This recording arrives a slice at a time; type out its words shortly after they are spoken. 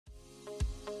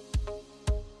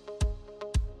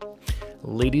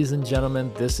Ladies and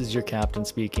gentlemen, this is your captain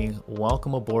speaking.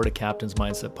 Welcome aboard a Captain's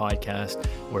Mindset podcast,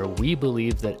 where we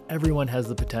believe that everyone has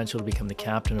the potential to become the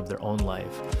captain of their own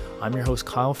life. I'm your host,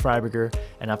 Kyle Freiberger,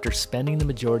 and after spending the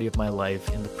majority of my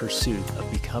life in the pursuit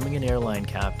of becoming an airline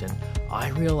captain, I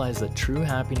realized that true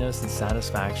happiness and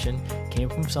satisfaction came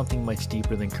from something much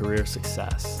deeper than career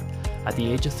success. At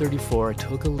the age of 34, I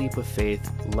took a leap of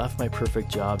faith, left my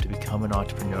perfect job to become an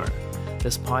entrepreneur.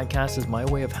 This podcast is my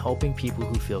way of helping people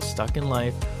who feel stuck in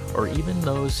life, or even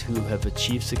those who have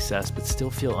achieved success but still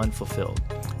feel unfulfilled.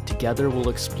 Together, we'll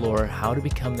explore how to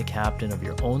become the captain of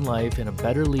your own life and a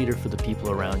better leader for the people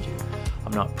around you.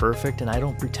 I'm not perfect and I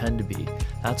don't pretend to be.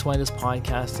 That's why this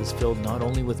podcast is filled not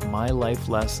only with my life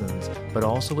lessons, but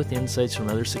also with insights from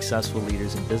other successful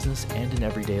leaders in business and in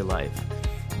everyday life.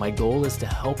 My goal is to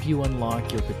help you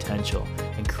unlock your potential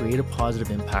and create a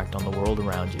positive impact on the world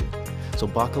around you. So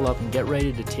buckle up and get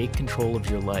ready to take control of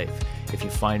your life. If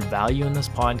you find value in this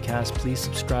podcast, please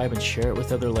subscribe and share it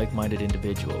with other like-minded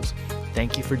individuals.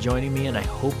 Thank you for joining me, and I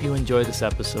hope you enjoy this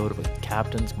episode of the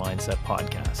Captain's Mindset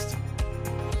podcast.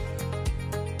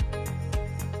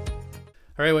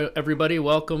 All right, everybody,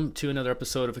 welcome to another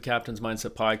episode of a Captain's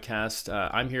Mindset podcast.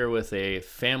 I'm here with a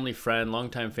family friend,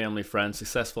 longtime family friend,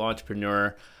 successful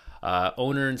entrepreneur,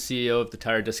 owner and CEO of the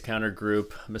Tire Discounter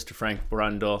Group, Mr. Frank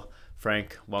Brundle.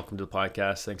 Frank, welcome to the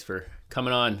podcast. Thanks for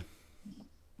coming on.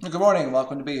 Good morning.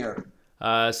 Welcome to be here.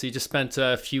 So you just spent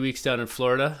a few weeks down in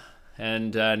Florida,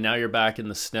 and now you're back in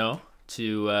the snow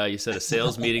to, you said, a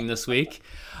sales meeting this week.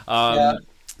 Yeah.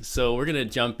 So we're going to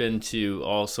jump into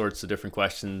all sorts of different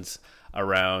questions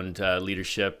around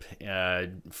leadership.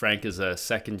 Frank is a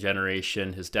second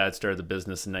generation. His dad started the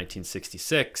business in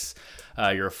 1966.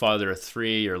 You're a father of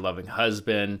three. You're a loving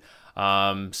husband.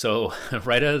 So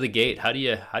right out of the gate, how do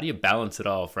you balance it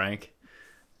all, Frank?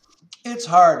 It's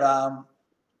hard.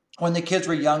 When the kids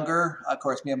were younger, of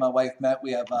course, me and my wife met.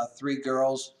 We have three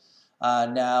girls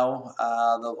now.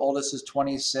 The oldest is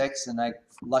 26, and I'm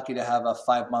lucky to have a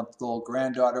 5-month-old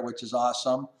granddaughter, which is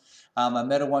awesome. My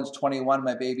middle one's 21.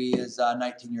 My baby is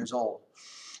 19 years old.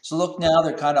 So look, now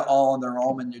they're kind of all on their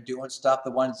own and they're doing stuff.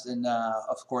 The one's in,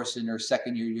 of course, in their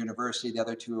second year university. The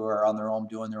other two are on their own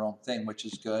doing their own thing, which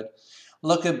is good.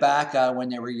 Looking back when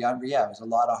they were younger, yeah, it was a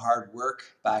lot of hard work.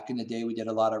 Back in the day, we did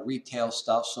a lot of retail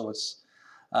stuff. So it's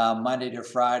Monday to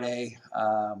Friday,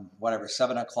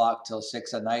 7 o'clock till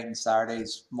 6 at night. And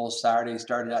Saturdays, most Saturdays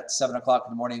started at 7 o'clock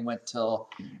in the morning, went till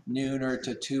noon or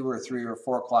to 2 or 3 or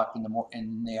 4 o'clock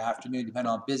in the afternoon,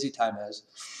 depending on how busy time is.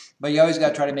 But you always got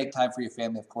to try to make time for your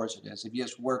family. Of course it is. If you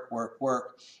just work, and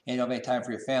you don't make time for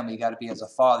your family, you got to be, as a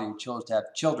father, you chose to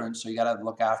have children, so you got to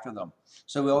look after them.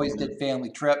 So we always did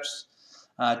family trips,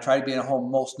 try to be at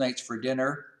home most nights for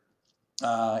dinner.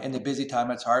 In the busy time,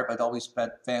 it's hard, but always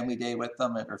spent family day with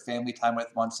them or family time with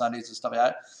them on Sundays and stuff like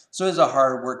that. So it's a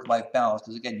hard work-life balance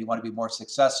because, again, you want to be more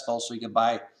successful, so you can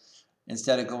buy,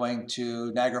 instead of going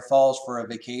to Niagara Falls for a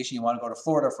vacation, you want to go to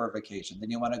Florida for a vacation. Then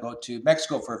you want to go to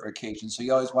Mexico for a vacation. So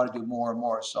you always want to do more and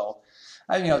more. So,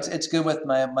 it's good with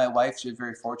my wife. She was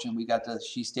very fortunate.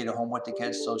 She stayed at home with the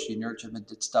kids, so she nurtured them and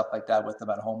did stuff like that with them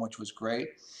at home, which was great.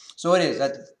 So it is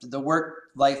that the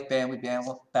work-life family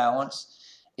balance.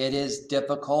 It is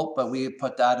difficult, but we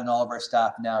put that in all of our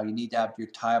staff now. You need to have your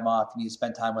time off. You need to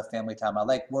spend time with family time. I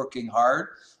like working hard,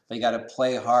 but you got to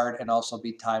play hard and also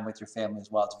be time with your family as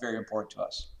well. It's very important to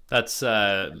us.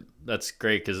 That's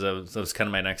great, because that was kind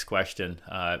of my next question.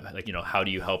 How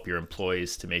do you help your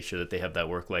employees to make sure that they have that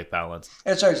work-life balance?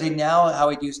 It's hard to say. Now, how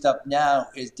I do stuff now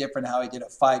is different how I did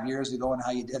it 5 years ago and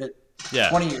how you did it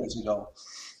 20 years ago.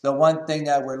 The one thing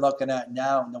that we're looking at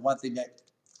now, and the one thing that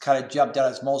kind of jumped at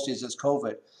us mostly, is this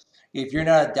COVID. If you're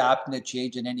not adapting to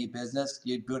change in any business,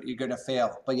 you're going to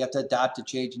fail. But you have to adapt to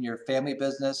change in your family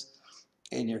business,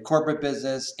 in your corporate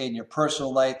business, in your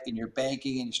personal life, in your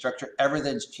banking, in your structure.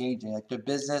 Everything's changing. Like the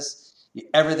business,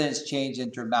 everything's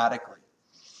changing dramatically.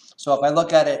 So if I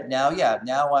look at it now,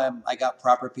 I got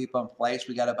proper people in place.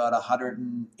 We got about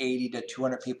 180 to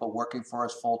 200 people working for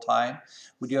us full time.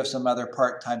 We do have some other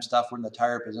part-time stuff. We're in the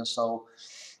tire business. So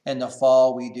in the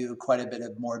fall, we do quite a bit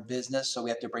of more business. So we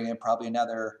have to bring in probably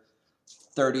another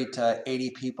 30 to 80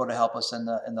 people to help us in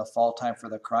the fall time for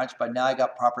the crunch. But now I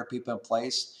got proper people in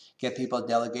place, get people to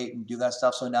delegate and do that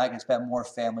stuff. So now I can spend more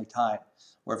family time.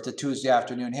 Or if the Tuesday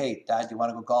afternoon, hey, Dad, do you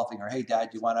want to go golfing? Or hey, Dad,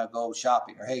 do you want to go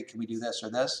shopping? Or hey, can we do this or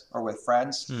this? Or with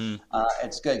friends.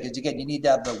 It's good because, again, you need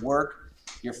to have the work,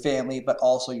 your family, but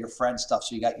also your friend stuff.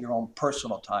 So you got your own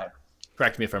personal time.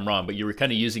 Correct me if I'm wrong, but you were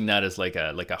kind of using that as like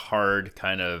a hard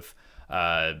kind of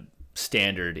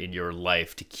standard in your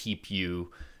life to keep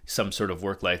you some sort of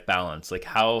work-life balance. Like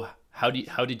how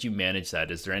did you manage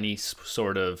that? Is there any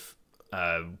sort of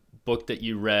book that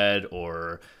you read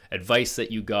or advice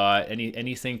that you got?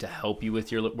 Anything to help you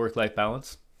with your work-life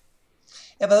balance?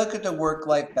 If I look at the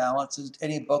work-life balances,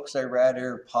 any books I read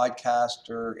or podcast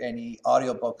or any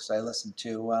audiobooks I listened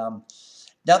to,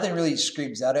 nothing really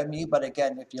screams out at me. But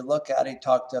again, if you look at it,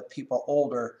 talk to people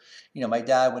older, my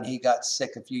dad, when he got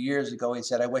sick a few years ago, he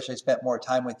said, I wish I spent more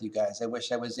time with you guys. I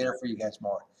wish I was there for you guys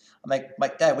more. I'm like, my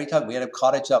dad, what are you talking? We had a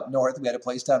cottage up north. We had a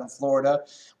place down in Florida.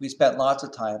 We spent lots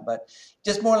of time, but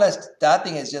just more or less, that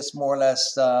thing is just more or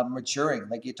less maturing.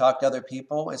 Like you talk to other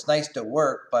people, it's nice to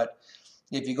work, but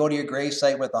if you go to your grave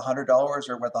site with $100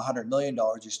 or with $100 million,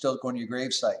 you're still going to your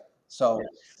grave site. So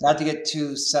not to get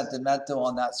too sentimental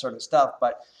on that sort of stuff,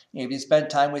 but if you spend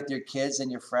time with your kids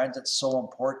and your friends, it's so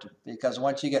important because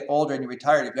once you get older and you're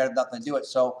retired, you've got nothing to do it.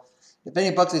 So if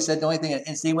any books, they said the only thing,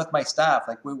 and same with my staff,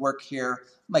 like we work here,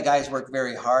 my guys work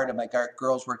very hard and my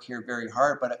girls work here very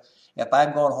hard. But if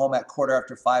I'm going home at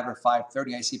 5:15 or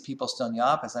 5:30, I see people still in the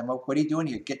office. I'm like, what are you doing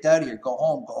here? Get out of here. Go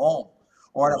home. Go home.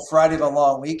 Or on a Friday of a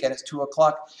long weekend, it's 2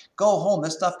 o'clock. Go home.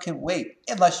 This stuff can wait,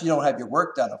 unless you don't have your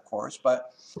work done, of course.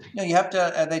 But you have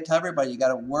to. And they tell everybody you got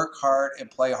to work hard and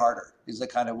play harder is the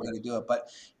kind of way to do it. But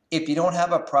if you don't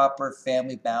have a proper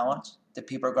family balance, the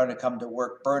people are going to come to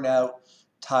work burnout,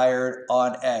 tired,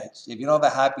 on edge. If you don't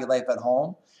have a happy life at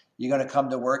home, you're going to come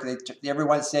to work.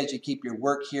 Everyone says you keep your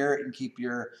work here and keep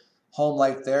your home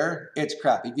life there. It's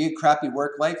crap. If you have a crappy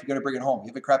work life, you're going to bring it home. If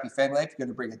you have a crappy family life, you're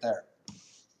going to bring it there.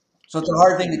 So it's a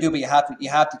hard thing to do, but you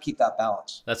have to keep that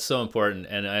balance. That's so important,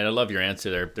 and I love your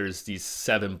answer there. There's these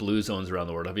 7 blue zones around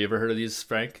the world. Have you ever heard of these,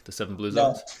 Frank? The 7 blue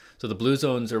zones? No. So the blue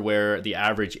zones are where the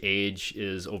average age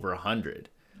is over 100.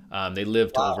 They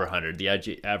live to over 100, the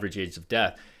average age of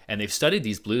death. And they've studied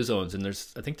these blue zones, and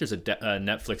I think there's a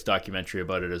Netflix documentary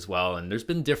about it as well. And there's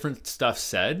been different stuff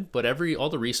said, but all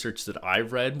the research that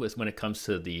I've read when it comes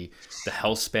to the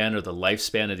health span or the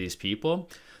lifespan of these people,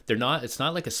 it's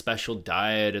not like a special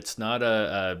diet. It's not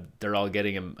they're all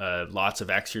getting lots of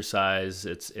exercise.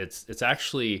 It's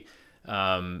actually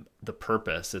the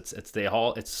purpose.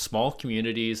 It's small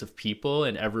communities of people,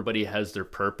 and everybody has their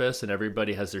purpose, and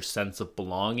everybody has their sense of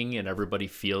belonging, and everybody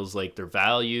feels like they're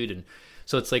valued. And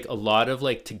so it's like a lot of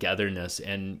like togetherness.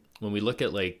 And when we look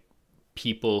at like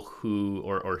people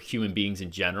or human beings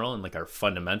in general and like our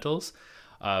fundamentals,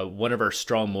 one of our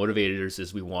strong motivators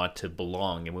is we want to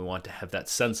belong and we want to have that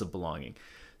sense of belonging.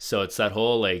 So it's that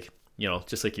whole like,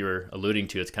 just like you were alluding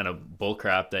to, it's kind of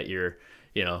bullcrap that you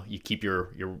keep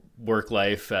your work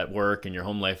life at work and your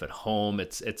home life at home.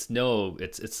 It's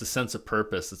the sense of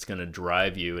purpose that's going to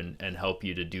drive you and help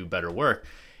you to do better work.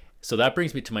 So that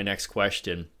brings me to my next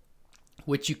question,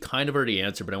 which you kind of already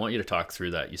answered, but I want you to talk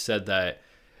through that. You said that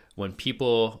when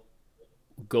people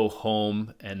go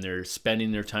home and they're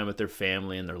spending their time with their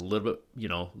family and they're a little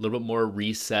bit more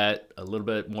reset, a little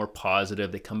bit more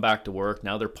positive, they come back to work,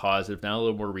 now they're positive, now a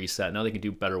little more reset, now they can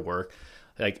do better work.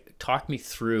 Like, talk me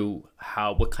through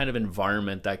what kind of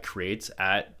environment that creates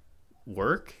at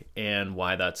work and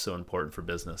why that's so important for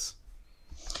business.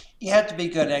 You have to be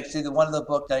good. Actually, one of the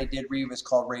book that I did read was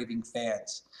called Raving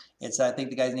Fans. I think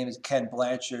the guy's name is Ken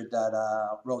Blanchard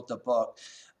that wrote the book.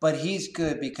 But he's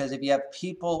good because if you have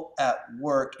people at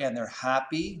work and they're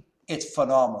happy, it's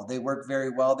phenomenal. They work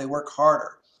very well. They work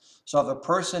harder. So if a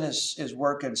person is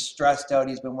working stressed out,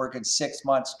 he's been working 6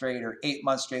 months straight or 8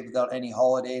 months straight without any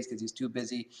holidays because he's too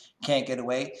busy, can't get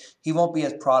away, he won't be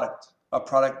as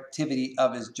productivity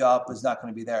of his job was not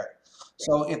going to be there.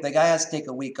 So if the guy has to take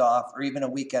a week off or even a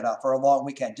weekend off or a long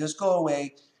weekend, just go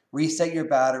away, reset your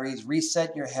batteries,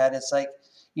 reset your head. It's like,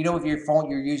 with your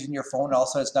phone, you're using your phone,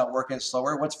 also it's not working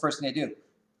slower. What's the first thing they do?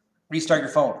 Restart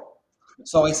your phone.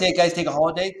 So I say, guys, take a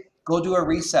holiday, go do a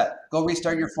reset. Go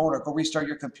restart your phone or go restart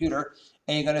your computer,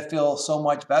 and you're going to feel so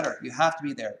much better. You have to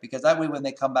be there because that way when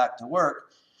they come back to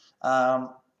work,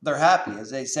 they're happy.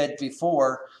 As I said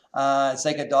before, it's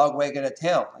like a dog wagging a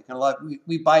tail. Like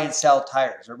we buy and sell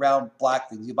tires around black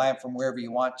things. You buy them from wherever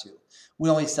you want to. We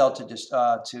only sell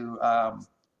to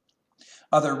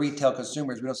other retail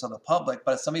consumers. We don't sell to the public.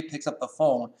 But if somebody picks up the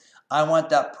phone, I want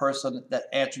that person that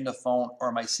answering the phone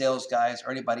or my sales guys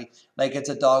or anybody, like it's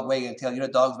a dog wagging a tail.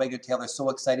 Dogs wagging a tail. They're so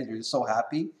excited. They're so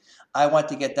happy. I want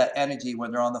to get that energy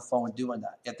when they're on the phone doing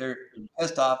that. If they're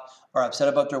pissed off or upset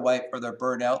about their wife or they're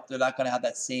burned out, they're not going to have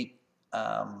that same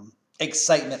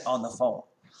excitement on the phone.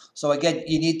 So again,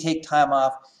 you need to take time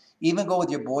off. Even go with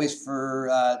your boys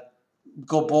for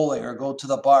go bowling or go to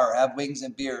the bar, have wings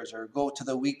and beers, or go to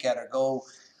the weekend or go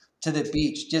to the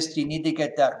beach. Just you need to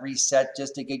get that reset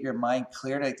just to get your mind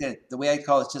cleared. The way I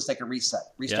call it is just like a reset.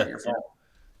 Restart your phone.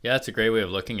 Yeah, that's a great way of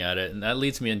looking at it. And that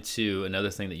leads me into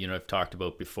another thing that I've talked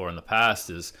about before in the past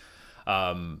is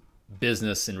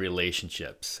business and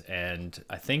relationships. And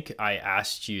I think I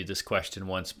asked you this question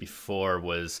once before,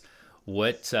 was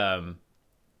what, I'm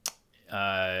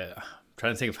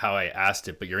trying to think of how I asked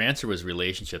it, but your answer was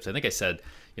relationships. I think I said,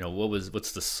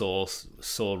 what's the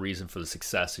sole reason for the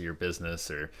success of your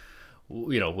business, or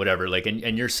whatever. Like,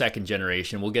 and your second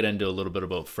generation, we'll get into a little bit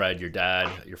about Fred, your dad,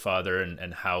 your father,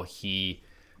 and how he,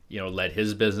 led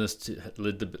his business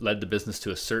led the business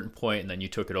to a certain point, and then you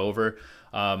took it over.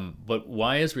 But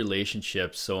why is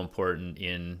relationships so important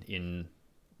in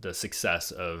the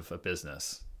success of a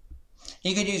business?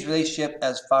 You can use relationship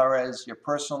as far as your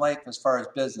personal life, as far as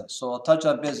business. So I'll touch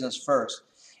on business first.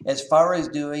 As far as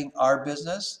doing our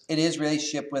business, it is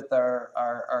relationship with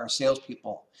our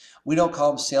salespeople. We don't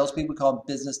call them salespeople, we call them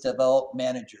business development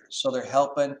managers. So they're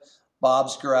helping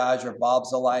Bob's Garage or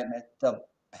Bob's Alignment to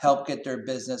help get their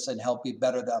business and help you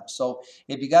better them. So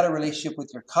if you got a relationship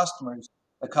with your customers,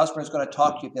 the customer is going to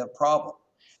talk to you if they have a problem.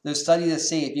 There's studies that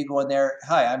say if you go in there,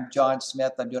 hi, I'm John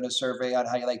Smith, I'm doing a survey on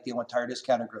how you like dealing with Tire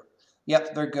Discounter Group.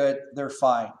 Yep, they're good, they're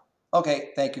fine. Okay,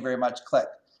 thank you very much, click.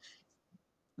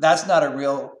 That's not a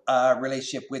real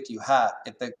relationship with you have.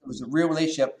 If it was a real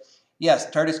relationship, yes,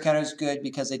 Tire Discounter is good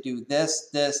because they do this,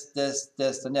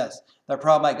 and this. The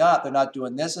problem I got, they're not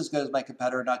doing this as good as my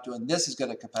competitor, not doing this as good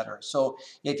as a competitor. So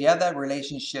if you have that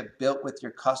relationship built with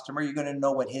your customer, you're going to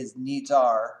know what his needs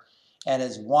are and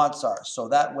his wants are. So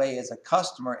that way, as a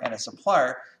customer and a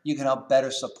supplier, you can help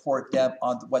better support them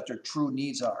on what their true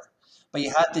needs are. But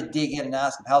you have to dig in and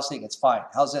ask them, how's things? It's fine.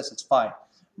 How's this? It's fine.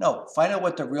 No, find out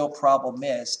what the real problem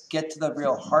is, get to the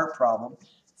real heart problem,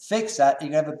 fix that, and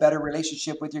you're going to have a better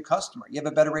relationship with your customer. You have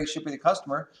a better relationship with your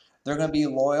customer, they're going to be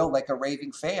loyal like a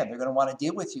raving fan. They're going to want to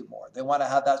deal with you more. They want to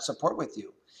have that support with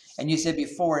you. And you said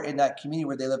before, in that community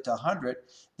where they live to 100,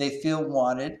 they feel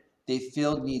wanted, they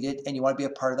feel needed, and you want to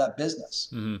be a part of that business.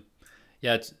 Mm-hmm.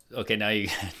 Yeah. It's, okay.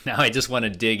 Now I just want to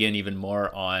dig in even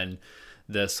more on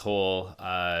this whole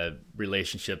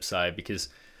relationship side, because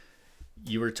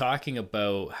you were talking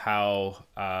about how,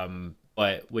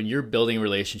 but when you're building a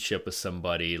relationship with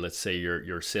somebody, let's say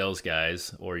your sales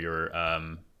guys or your,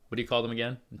 what do you call them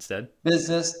again instead?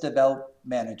 Business development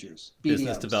managers. BDMs.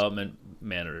 Business development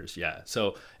managers. Yeah.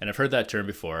 So, and I've heard that term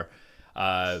before.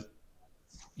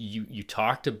 You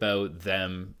talked about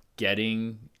them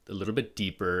getting a little bit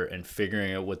deeper and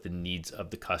figuring out what the needs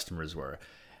of the customers were.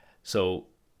 So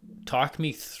talk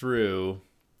me through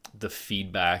the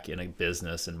feedback in a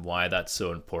business and why that's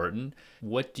so important.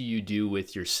 What do you do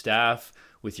with your staff,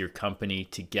 with your company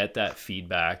to get that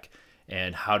feedback,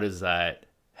 and how does that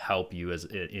help you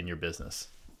in your business?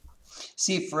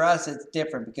 See, for us, it's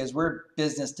different because we're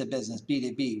business to business,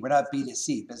 B2B. We're not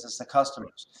B2C, business to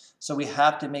customers. So we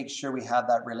have to make sure we have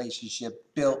that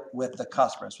relationship built with the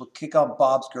customers. We'll kick on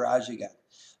Bob's Garage again.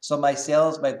 So my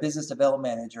business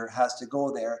development manager has to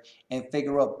go there and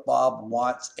figure out what Bob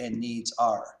wants and needs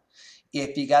are.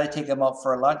 If you got to take him out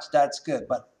for a lunch, that's good.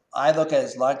 But I look at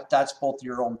his lunch, that's both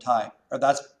your own time, or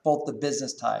that's both the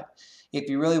business time. If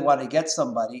you really want to get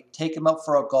somebody, take him out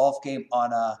for a golf game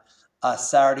on a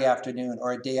Saturday afternoon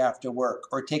or a day after work,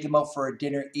 or take him out for a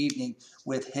dinner evening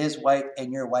with his wife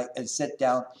and your wife and sit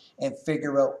down and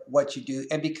figure out what you do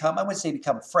and become, I wouldn't say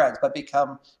become friends, but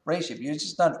become relationship. You're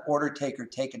just not an order taker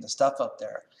taking the stuff out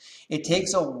there. It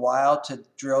takes a while to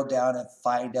drill down and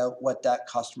find out what that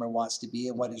customer wants to be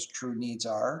and what his true needs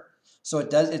are. So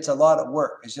it's a lot of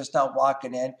work. It's just not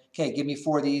walking in, okay, give me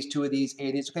 4 of these, 2 of these, 8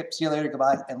 of these, okay, see you later,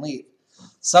 goodbye, and leave.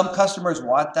 Some customers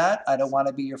want that. I don't want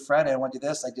to be your friend. I don't want to do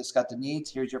this. I just got the needs.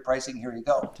 Here's your pricing. Here you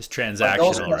go. Just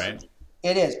transactional, right?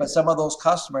 It is. But some of those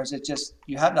customers, it's just,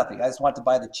 you have nothing. I just want to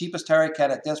buy the cheapest tire I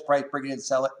can at this price, bring it in,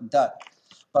 sell it, and done.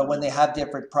 But when they have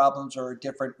different problems or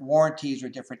different warranties or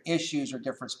different issues or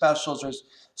different specials, there's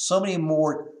so many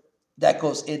more that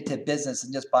goes into business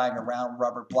than just buying a round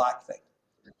rubber block thing.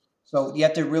 So you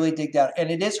have to really dig down.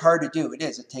 And it is hard to do. It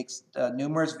is. It takes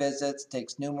numerous visits,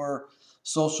 takes numerous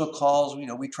social calls.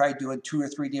 We tried doing 2 or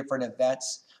 3 different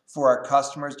events for our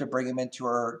customers to bring them into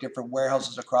our different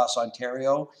warehouses across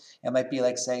Ontario. It might be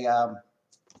like, say,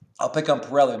 I'll pick on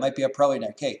Pirelli. It might be a Pirelli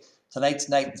night. Okay, tonight's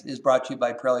night is brought to you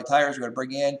by Pirelli Tires. We're going to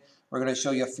bring in, we're going to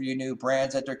show you a few new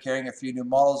brands that they're carrying, a few new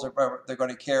models that they're going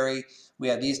to carry. We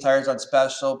have these tires on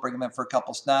special. Bring them in for a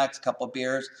couple snacks, a couple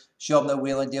beers. Show them the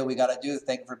wheel and deal we got to do.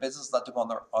 Thank them for business. Let them go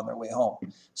on their way home.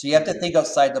 So you have to think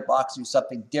outside the box, do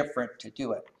something different to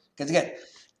do it. Because again,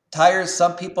 tires,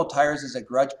 some people, tires is a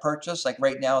grudge purchase. Like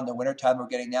right now in the wintertime we're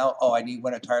getting now, oh, I need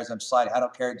winter tires, I'm sliding. I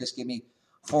don't care, just give me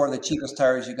 4 of the cheapest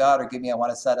tires you got, or give me, I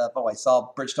want to set up, oh, I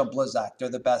saw Bridgestone Blizzak. They're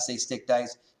the best, they stick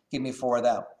dice. Give me 4 of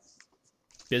them.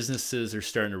 businesses are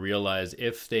starting to realize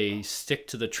if they stick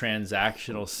to the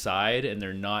transactional side and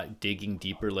they're not digging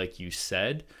deeper, like you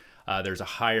said, there's a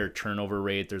higher turnover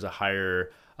rate, there's a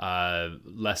higher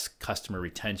less customer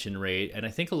retention rate. And I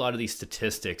think a lot of these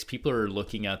statistics, people are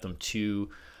looking at them too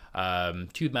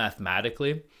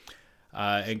mathematically.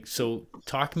 And so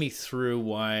talk me through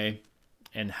why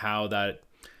and how that,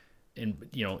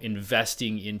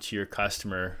 investing into your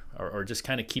customer, or just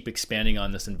kind of keep expanding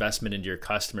on this investment into your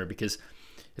customer, because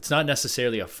it's not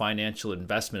necessarily a financial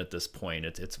investment at this point.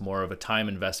 It's more of a time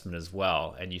investment as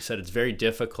well. And you said it's very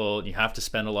difficult. You have to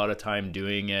spend a lot of time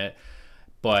doing it,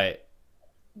 but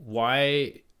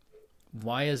why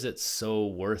is it so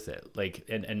worth it? Like,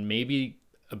 and maybe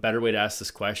a better way to ask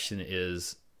this question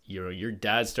is, your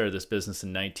dad started this business in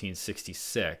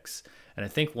 1966. And I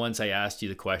think once I asked you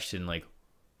the question, like,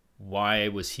 why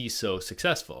was he so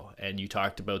successful? And you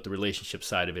talked about the relationship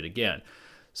side of it again.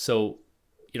 So,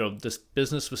 this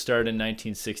business was started in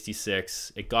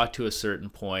 1966. It got to a certain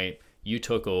point. You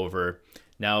took over.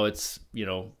 Now it's,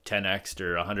 10x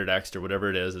or 100x or whatever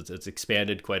it is. It's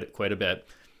expanded quite a bit.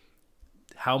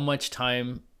 How much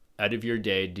time out of your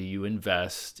day do you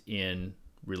invest in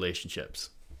relationships?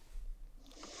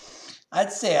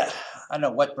 I'd say, I don't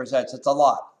know what percent, it's a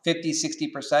lot, 50,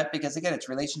 60%, because again, it's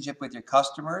relationship with your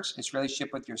customers, it's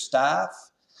relationship with your staff.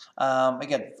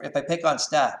 Again, if I pick on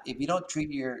staff, if you don't treat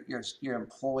your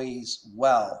employees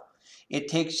well, it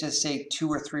takes just say 2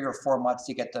 or 3 or 4 months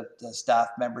to get the staff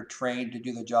member trained to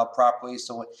do the job properly,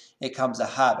 so it becomes a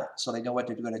habit, so they know what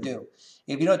they're going to do.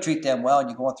 If you don't treat them well and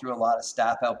you're going through a lot of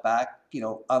staff out back,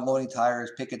 unloading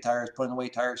tires, picking tires, putting away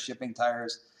tires, shipping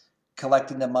tires,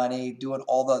 collecting the money, doing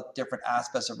all the different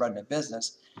aspects of running a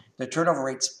business, the turnover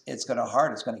rates, it's going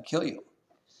to kill you.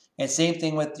 And same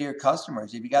thing with your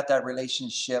customers. If you got that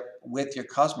relationship with your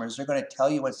customers, they're going to tell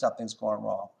you when something's going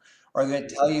wrong, or they're going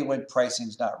to tell you when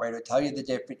pricing's not right, or tell you the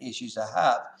different issues to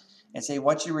have. And say,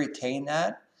 once you retain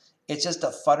that, it's just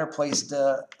a funner place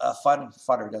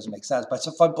funner doesn't make sense, but it's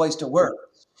a fun place to work.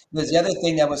 There's the other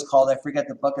thing that was called, I forget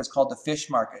the book, it's called The Fish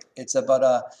Market. It's about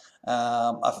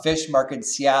a fish market in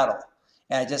Seattle.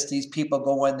 And just these people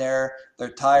go in there,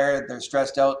 they're tired, they're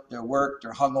stressed out, they're worked,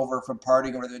 they're hungover from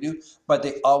partying or whatever they do, but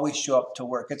they always show up to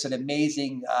work. It's an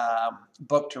amazing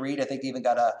book to read. I think they even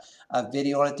got a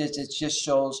video on it. It just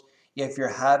shows if you're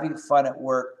having fun at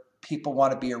work, people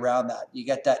want to be around that. You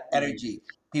get that energy.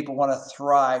 People want to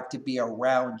thrive to be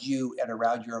around you and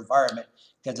around your environment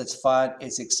because it's fun,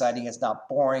 it's exciting, it's not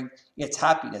boring, it's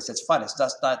happiness, it's fun. It's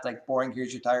just not like boring,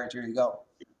 here's your tires, here you go.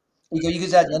 You can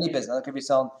use that in any business. Like if you're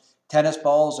selling tennis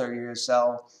balls or you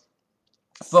sell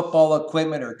football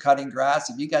equipment or cutting grass,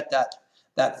 if you got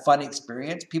that fun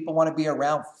experience, people want to be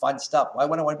around fun stuff. Why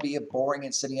would I want to be boring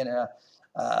and sitting in a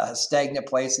stagnant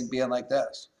place and being like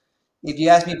this? If you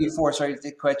asked me before, sorry,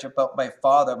 the question about my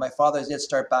father did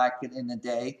start back in the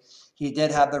day. He did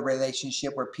have the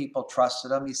relationship where people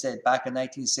trusted him. He said back in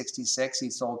 1966, he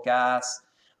sold gas.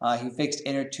 He fixed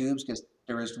inner tubes because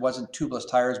wasn't tubeless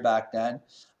tires back then.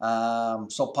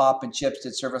 So pop and chips,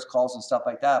 did service calls and stuff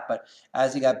like that. But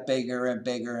as he got bigger and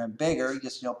bigger and bigger, he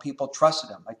just, people trusted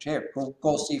him. Like, here,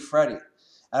 go see Freddie. And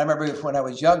I remember when I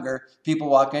was younger, people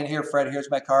walk in here, Fred,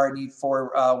 here's my car. I need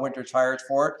 4 winter tires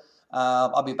for it.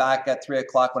 I'll be back at 3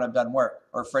 o'clock when I'm done work.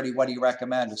 Or Freddie, what do you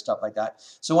recommend? Or stuff like that.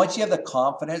 So once you have the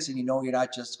confidence and you're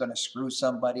not just going to screw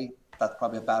somebody, that's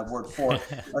probably a bad word for it,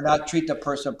 or not treat the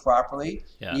person properly,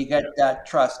 yeah. You get that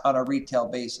trust on a retail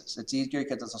basis. It's easier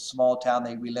because it's a small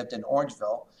town. We lived in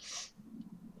Orangeville.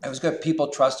 It was good. People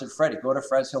trusted Freddie. Go to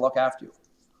Fred's, he'll look after you.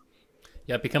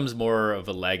 Yeah, it becomes more of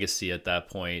a legacy at that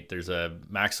point. There's a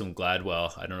Maxim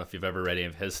Gladwell. I don't know if you've ever read any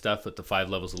of his stuff with the 5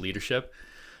 levels of leadership.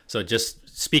 So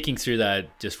just speaking through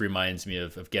that just reminds me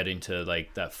of getting to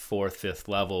like that 4th, 5th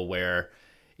level where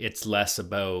it's less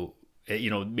about,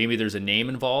 maybe there's a name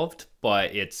involved,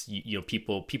 but it's,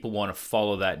 people want to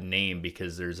follow that name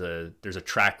because there's a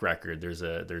track record, there's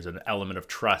an element of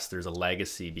trust, there's a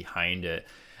legacy behind it.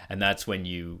 And that's when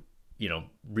you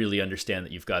really understand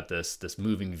that you've got this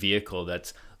moving vehicle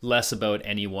that's less about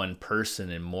any one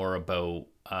person and more about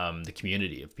the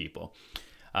community of people.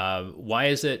 Why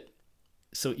is it?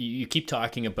 So you keep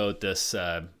talking about this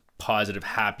positive,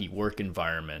 happy work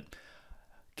environment.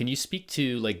 Can you speak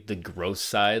to like the growth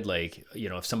side? Like,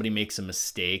 if somebody makes a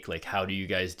mistake, like how do you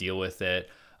guys deal with it?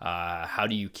 How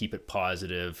do you keep it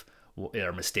positive?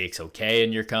 Are mistakes okay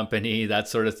in your company? That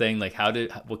sort of thing. Like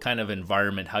what kind of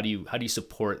environment, how do you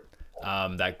support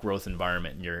that growth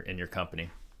environment in your company?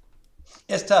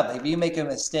 It's tough. If you make a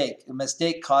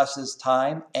mistake costs us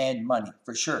time and money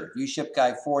for sure. If you ship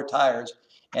guy 4 tires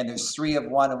and there's 3 of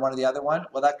one and 1 of the other one,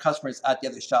 well, that customer's at the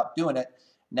other shop doing it.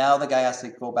 Now the guy has to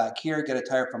go back here, get a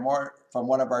tire from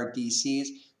one of our DCs,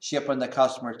 ship on the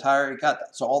customer tire. You got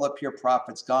that. So all the pure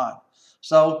profit's gone.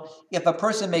 So if a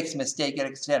person makes a mistake, you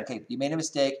understand, okay, you made a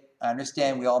mistake. I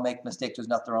understand we all make mistakes. There's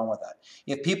nothing wrong with that.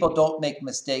 If people don't make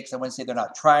mistakes, I wouldn't say they're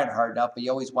not trying hard enough, but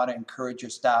you always want to encourage your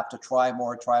staff to try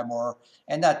more,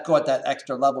 and not go at that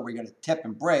extra level where you're going to tip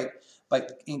and break,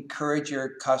 but encourage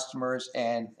your customers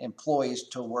and employees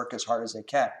to work as hard as they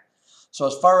can. So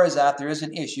as far as that, there is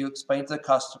an issue. Explain to the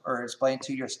customer, or explain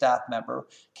to your staff member,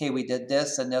 okay, we did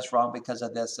this and this wrong because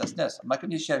of this. I'm not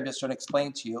going to share. I'm just going to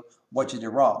explain to you what you did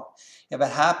wrong. If it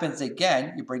happens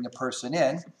again, you bring the person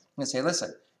in and say,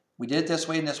 listen, we did it this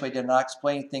way and this way. Did not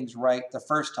explain things right the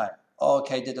first time. Oh,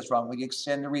 okay, did this wrong. We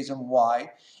extend the reason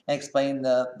why and explain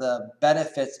the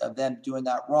benefits of them doing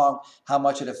that wrong, how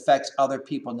much it affects other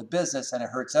people in the business, and it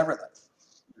hurts everything.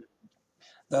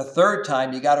 The third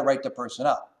time, you got to write the person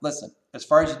up. Listen, as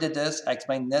far as you did this, I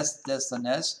explained this, this, and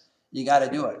this. You got to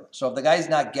do it. So if the guy's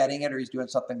not getting it, or he's doing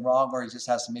something wrong, or he just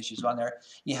has some issues on there,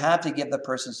 you have to give the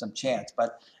person some chance.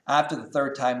 But after the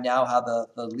third time, now how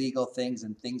the legal things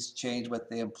and things change with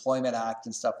the Employment Act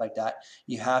and stuff like that,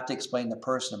 you have to explain the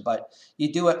person. But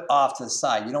you do it off to the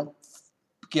side. You don't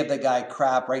give the guy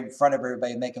crap right in front of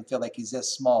everybody and make him feel like he's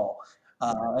this small.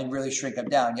 And really shrink him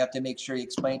down. You have to make sure you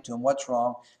explain to him what's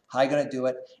wrong, how you're going to do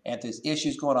it, and if there's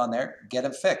issues going on there, get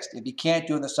them fixed. If you can't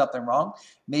do it and there's something wrong,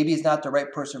 maybe he's not the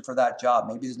right person for that job.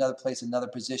 Maybe there's another place, another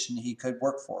position he could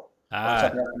work for.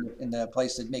 In the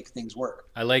place that makes things work.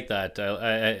 I like that.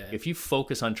 If you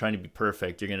focus on trying to be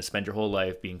perfect, you're going to spend your whole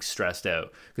life being stressed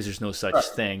out because there's no such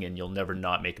thing, and you'll never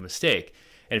not make a mistake.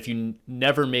 And if you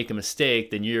never make a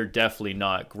mistake, then you're definitely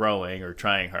not growing or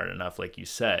trying hard enough, like you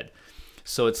said.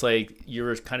 So it's like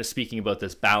you're kind of speaking about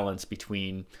this balance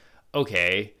between,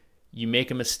 okay, you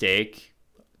make a mistake.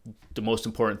 The most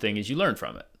important thing is you learn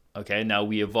from it. Okay, now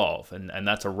we evolve. And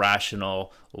that's a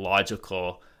rational,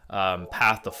 logical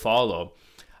path to follow.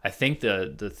 I think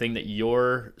the thing that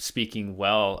you're speaking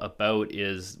well about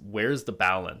is where's the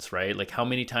balance, right? Like how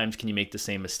many times can you make the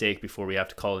same mistake before we have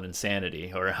to call it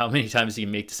insanity? Or how many times do you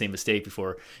make the same mistake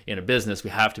before in a business we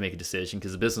have to make a decision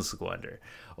because the business will go under?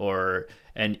 Or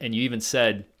and you even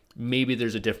said maybe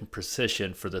there's a different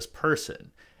position for this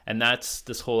person. And that's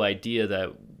this whole idea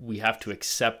that we have to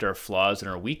accept our flaws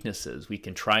and our weaknesses. We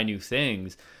can try new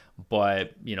things,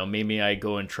 but maybe I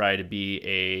go and try to be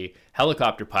a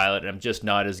helicopter pilot and I'm just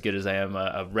not as good as I am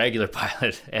a regular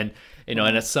pilot. And and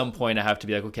at some point I have to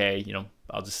be like, okay,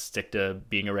 I'll just stick to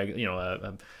being a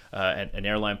regular, an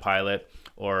airline pilot.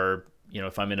 Or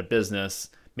if I'm in a business,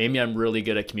 maybe I'm really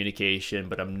good at communication,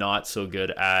 but I'm not so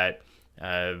good at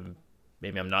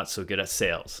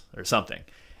sales or something.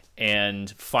 And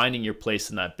finding your place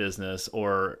in that business,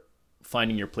 or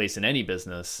finding your place in any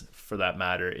business for that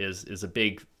matter, is a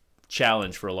big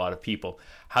challenge for a lot of people.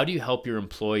 How do you help your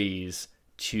employees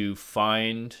to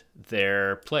find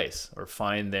their place, or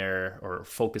or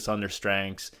focus on their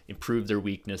strengths, improve their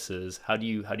weaknesses? How do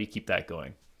you keep that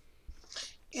going?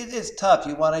 It is tough.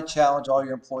 You want to challenge all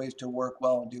your employees to work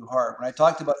well and do hard. When I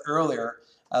talked about earlier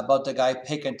about the guy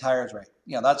picking tires right,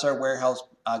 that's our warehouse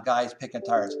guys picking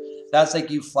tires. That's like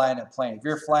you flying a plane. If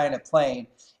you're flying a plane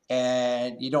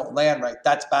and you don't land right,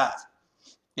 that's bad.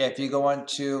 Yeah, if you go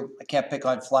into, I can't pick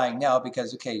on flying now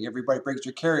because, okay, everybody brings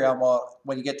their carry-on. Well,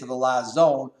 when you get to the last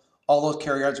zone, all those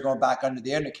carry-ons are going back under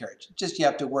the undercarriage. Just you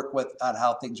have to work with on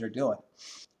how things are doing.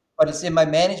 But it's in my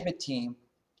management team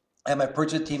and my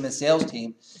purchase team and sales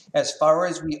team, as far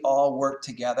as we all work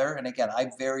together. And again,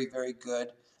 I'm very, very good.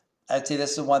 I'd say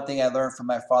this is one thing I learned from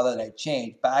my father that I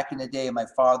changed. Back in the day, my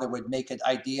father would make an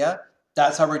idea.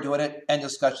 That's how we're doing it. End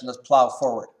discussion. Let's plow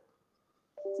forward.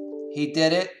 He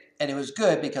did it, and it was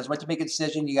good because once you make a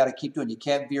decision, you got to keep doing it. You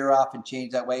can't veer off and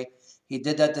change that way. He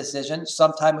did that decision.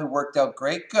 Sometime it worked out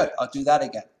great. Good. I'll do that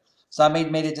again. Somebody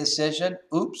made a decision.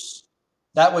 Oops.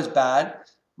 That was bad.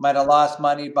 Might have lost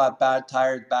money, bought bad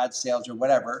tires, bad sales, or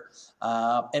whatever.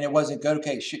 And it wasn't good.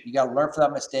 Okay, you got to learn from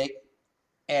that mistake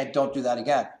and don't do that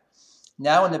again.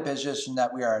 Now in the position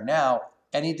that we are now,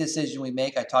 any decision we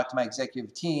make, I talk to my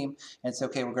executive team and say,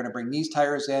 okay, we're going to bring these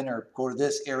tires in or go to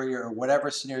this area or whatever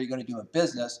scenario you're going to do in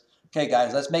business. Okay,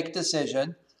 guys, let's make a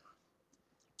decision.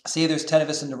 Say there's 10 of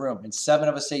us in the room and 7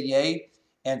 of us say yay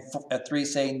and 3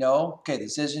 say no. Okay, the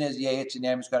decision is yay, it's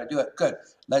unanimous, got to do it. Good.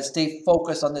 Let's stay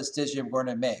focused on the decision we're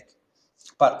going to make.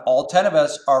 But all 10 of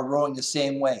us are rowing the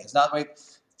same way. It's not like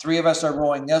 3 of us are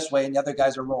rowing this way and the other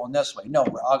guys are rolling this way. No,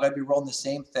 we're all going to be rolling the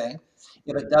same thing.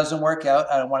 If it doesn't work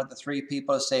out, I don't want the 3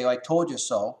 people to say, oh, I told you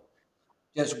so.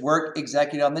 Just work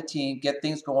executive on the team, get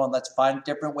things going. Let's find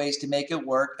different ways to make it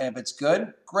work. And if it's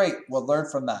good, great. We'll learn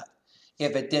from that.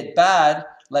 If it did bad,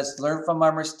 let's learn from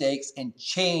our mistakes and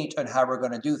change on how we're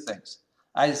going to do things.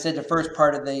 I said the first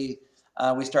part of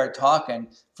we started talking,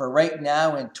 for right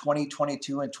now in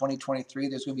 2022 and 2023,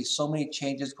 there's going to be so many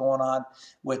changes going on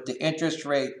with the interest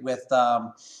rate, with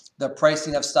the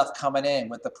pricing of stuff coming in,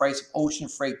 with the price of ocean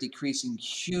freight decreasing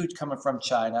huge coming from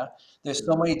China. There's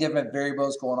so many different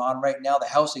variables going on right now. The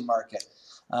housing market,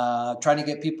 trying to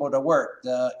get people to work.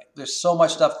 There's so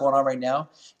much stuff going on right now.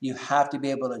 You have to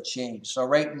be able to change. So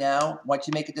right now, once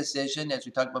you make a decision, as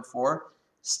we talked about before,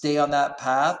 stay on that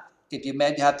path. If you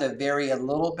maybe have to vary a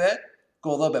little bit,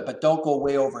 go a little bit, but don't go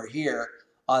way over here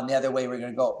on the other way we're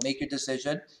going to go. Make your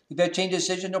decision. If you have to change your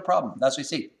decision, no problem. That's what we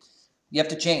see. You have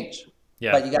to change,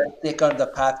 but you got to stick on the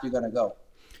path you're going to go.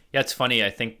 Yeah, it's funny.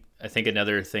 I think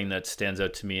another thing that stands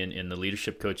out to me in the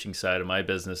leadership coaching side of my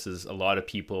business is a lot of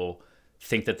people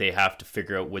think that they have to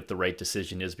figure out what the right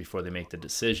decision is before they make the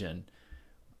decision.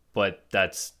 But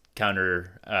that's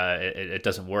counter, it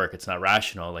doesn't work. It's not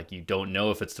rational. Like, you don't know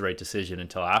if it's the right decision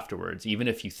until afterwards. Even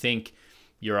if you think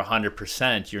you're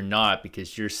 100%, you're not,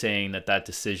 because you're saying that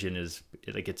decision is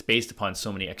like, it's based upon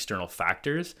so many external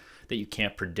factors that you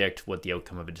can't predict what the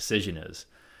outcome of a decision is.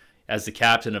 As the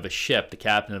captain of a ship, the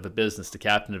captain of a business, the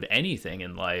captain of anything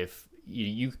in life,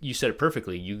 you said it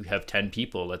perfectly. You have 10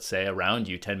 people, let's say, around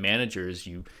you, 10 managers.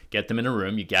 You get them in a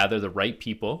room, you gather the right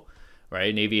people, right?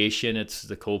 In aviation, it's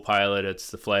the co-pilot, it's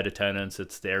the flight attendants,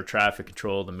 it's the air traffic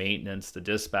control, the maintenance, the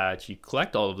dispatch. You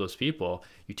collect all of those people.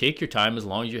 You take your time as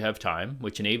long as you have time,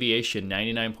 which in aviation,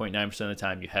 99.9% of the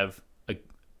time, you have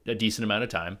a decent amount of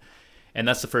time. And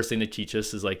that's the first thing they teach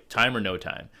us is like time or no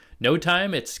time. No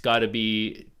time, it's got to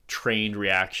be trained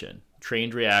reaction.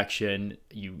 Trained reaction,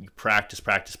 you practice,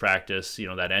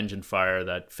 that engine fire,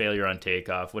 that failure on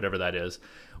takeoff, whatever that is,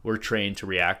 we're trained to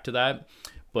react to that.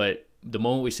 But the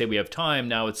moment we say we have time,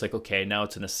 now it's like, okay, now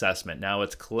it's an assessment. Now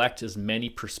it's collect as many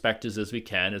perspectives as we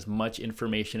can, as much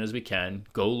information as we can.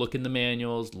 Go look in the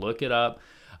manuals, look it up.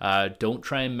 Don't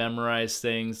try and memorize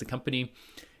things. The company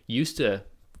used to,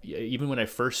 even when I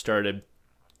first started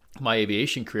my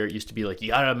aviation career, it used to be like, you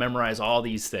got to memorize all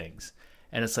these things.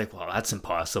 And it's like, well, that's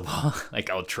impossible. Like,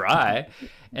 I'll try.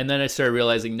 And then I started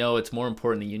realizing, no, it's more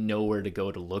important that you know where to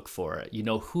go to look for it. You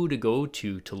know who to go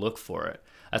to look for it.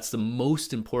 That's the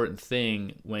most important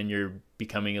thing when you're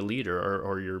becoming a leader,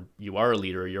 or you are a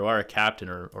leader, or you are a captain,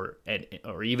 or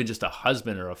even just a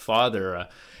husband or a father.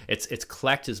 It's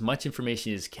collect as much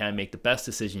information as you can, make the best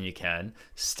decision you can,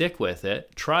 stick with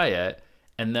it, try it,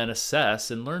 and then assess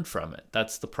and learn from it.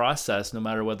 That's the process, no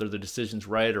matter whether the decision's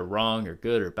right or wrong or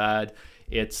good or bad.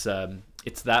 It's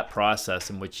that process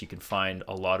in which you can find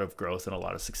a lot of growth and a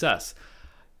lot of success.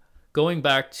 Going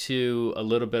back to a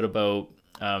little bit about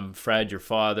Fred, your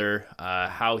father,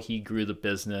 how he grew the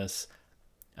business,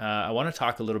 I want to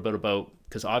talk a little bit about,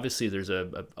 because obviously there's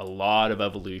a lot of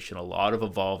evolution, a lot of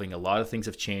evolving, a lot of things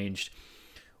have changed.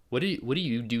 What do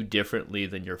you do differently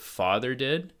than your father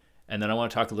did? And then I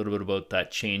want to talk a little bit about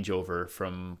that changeover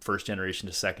from first generation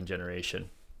to second generation.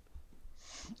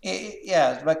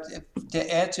 Yeah, but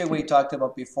to answer what we talked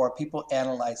about before, people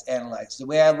analyze. The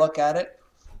way I look at it,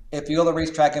 if you go to the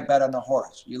racetrack and bet on the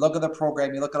horse, you look at the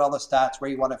program, you look at all the stats, where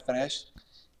you want to finish,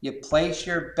 you place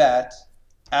your bet.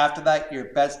 After that, your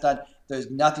bet's done.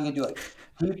 There's nothing you do it.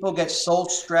 People get so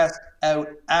stressed out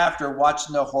after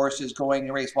watching the horses going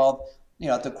in race. Well,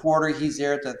 at the quarter he's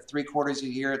there, at the 3/4 he's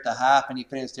here, at the half, and he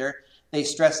finishes there. They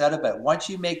stress out a bit. Once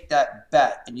you make that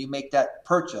bet and you make that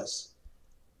purchase,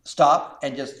 stop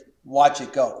and just watch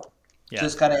it go. Yeah.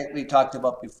 Just kind of we talked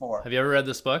about before. Have you ever read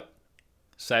this book?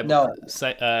 No.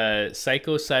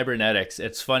 Psycho Cybernetics.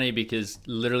 It's funny because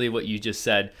literally what you just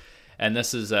said, and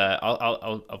this is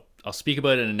I'll speak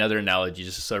about it in another analogy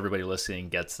just so everybody listening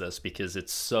gets this, because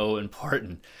it's so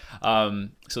important.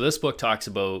 So this book talks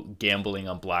about gambling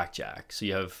on blackjack. So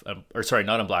you have,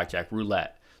 not on blackjack,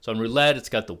 roulette. So on roulette, it's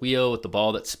got the wheel with the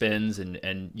ball that spins,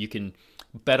 and you can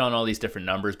bet on all these different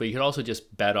numbers, but you can also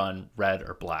just bet on red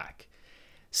or black.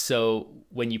 So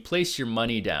when you place your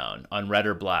money down on red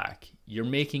or black, you're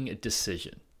making a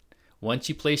decision. Once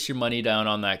you place your money down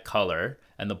on that color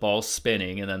and the ball's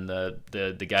spinning, and then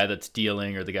the guy that's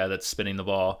dealing, or the guy that's spinning the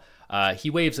ball, he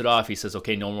waves it off. He says,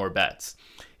 okay, no more bets.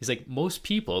 He's like, most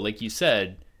people, like you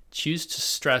said, choose to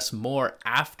stress more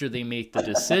after they make the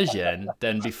decision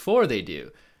than before they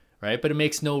do, right? But it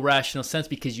makes no rational sense,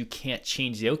 because you can't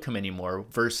change the outcome anymore,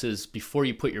 versus before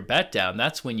you put your bet down.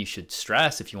 That's when you should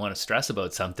stress, if you want to stress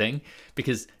about something,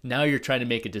 because now you're trying to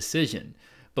make a decision.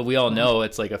 But we all know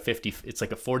it's like a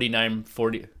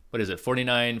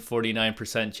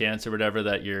 49% chance or whatever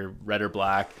that you're red or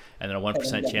black, and then a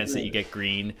 1% chance that you get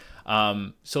green.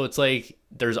 So it's like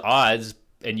there's odds,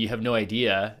 and you have no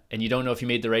idea, and you don't know if you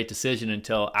made the right decision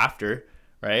until after,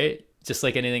 right? Just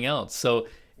like anything else. So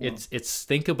it's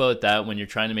think about that when you're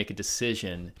trying to make a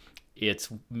decision. It's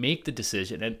make the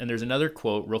decision. And there's another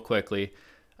quote real quickly.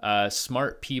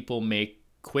 Smart people make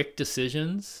quick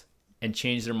decisions and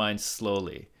change their minds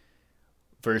slowly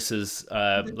versus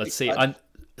let's say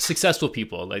successful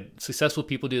people. Like successful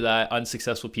people do that.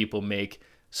 Unsuccessful people make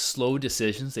slow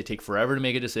decisions. They take forever to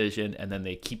make a decision, and then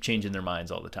they keep changing their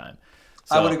minds all the time.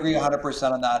 I would So agree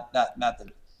 100% on that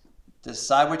method.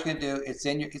 Decide what you're gonna do. It's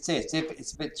in your.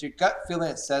 It's your gut feeling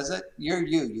that says it. You're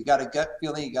you. You got a gut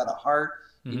feeling. You got a heart.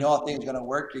 You mhm. know how things are gonna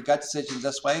work. Your gut decision's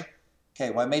this way. Okay,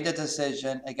 well, I made that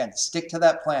decision. Again, stick to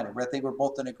that plan. I think we're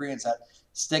both in agreement that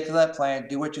stick to that plan.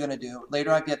 Do what you're gonna do.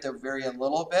 Later on, if you have to vary a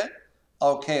little bit,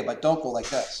 okay, but don't go like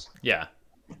this. Yeah,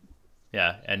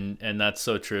 yeah, and that's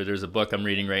so true. There's a book I'm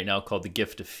reading right now called The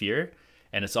Gift of Fear,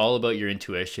 and it's all about your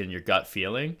intuition, your gut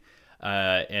feeling,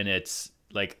 and it's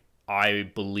like I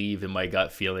believe in my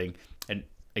gut feeling. And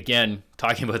again,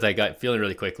 talking about that gut feeling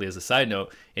really quickly as a side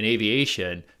note, in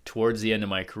aviation, towards the end of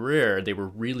my career, they were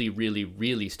really, really,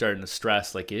 really starting to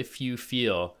stress like if you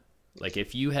feel, like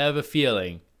if you have a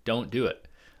feeling, don't do it.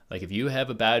 Like if you have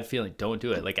a bad feeling, don't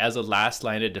do it. Like as a last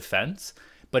line of defense.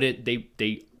 But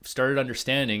they started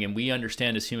understanding, and we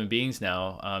understand as human beings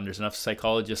now. There's enough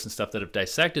psychologists and stuff that have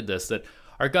dissected this, that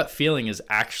our gut feeling is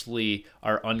actually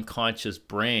our unconscious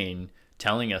brain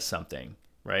telling us something,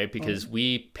 right? Because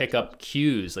we pick up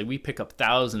cues, like we pick up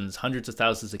thousands, hundreds of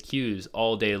thousands of cues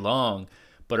all day long,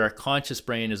 but our conscious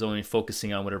brain is only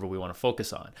focusing on whatever we want to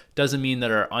focus on. Doesn't mean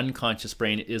that our unconscious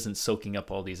brain isn't soaking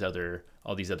up all these other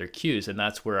cues, and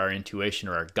that's where our intuition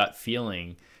or our gut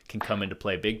feeling can come into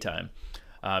play big time.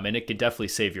 And it could definitely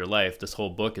save your life. This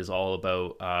whole book is all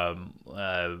about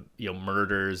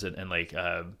murders and like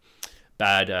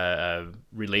bad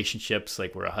relationships,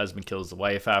 like where a husband kills the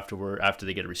wife after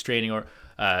they get a restraining order.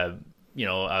 An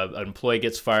employee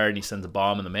gets fired and he sends a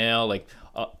bomb in the mail. Like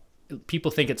people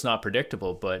think it's not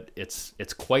predictable, but it's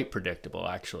quite predictable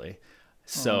actually.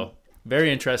 So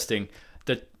very interesting.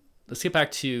 Let's get back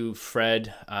to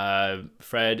Fred.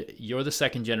 Fred, you're the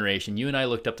second generation. You and I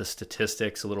looked up the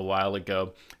statistics a little while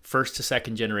ago. First to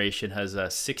second generation has a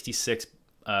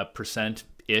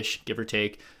 66%-ish, give or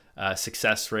take,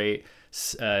 success rate.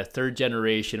 Third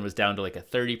generation was down to like a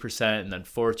 30%, and then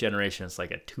fourth generation is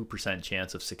like a 2%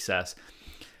 chance of success.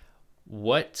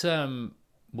 What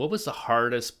was the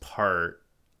hardest part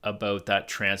about that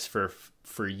transfer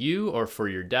for you or for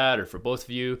your dad or for both of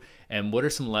you? And what are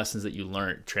some lessons that you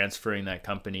learned transferring that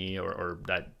company or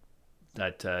that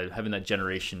having that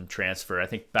generation transfer? I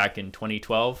think back in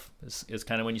 2012 is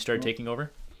kind of when you started taking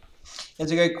over.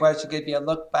 It's a good question. Give me a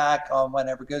look back on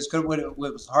whenever, because good when it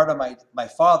was hard on my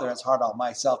father, it's hard on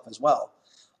myself as well.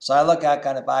 So I look at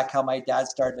kind of back how my dad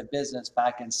started a business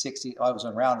back in 60. I was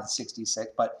around in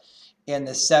 66, but in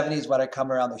the 70s, when I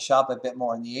come around the shop a bit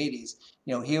more in the 80s,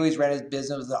 he always ran his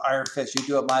business with the iron fist. You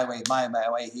do it my way, my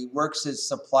way. He works his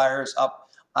suppliers up.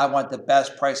 I want the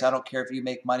best price. I don't care if you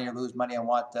make money or lose money. I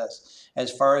want this.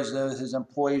 As far as his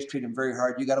employees, treat him very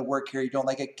hard. You got to work here. You don't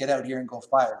like it, get out here and go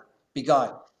fire. Be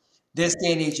gone. This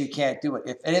day and age, you can't do it.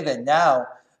 If anything, now,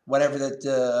 whatever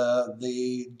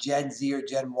the Gen Z or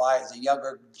Gen Y, the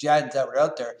younger gens that were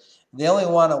out there, they only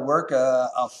want to work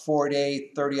a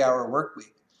 4-day, 30-hour work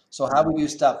week. So how we do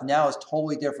stuff now is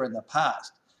totally different in the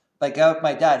past. Like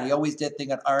my dad, he always did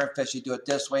things on iron fist. You do it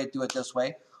this way, do it this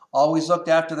way. Always looked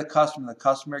after the customer. The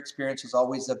customer experience was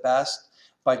always the best,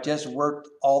 but just worked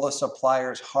all the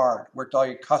suppliers hard, worked all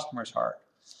your customers hard.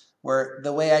 Where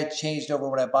the way I changed over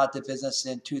when I bought the business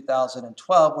in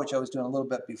 2012, which I was doing a little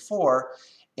bit before,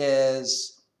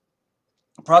 is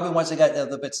probably once I got a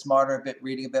little bit smarter, a bit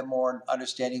reading a bit more, and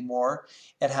understanding more.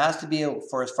 It has to be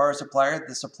for as far as supplier,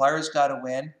 the supplier's got to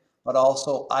win, but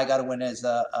also I got to win as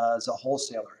a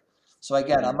wholesaler. So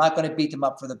again, I'm not going to beat them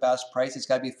up for the best price. It's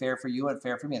got to be fair for you and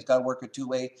fair for me. It's got to work a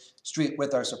two-way street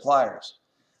with our suppliers.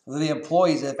 The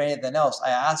employees, if anything else, I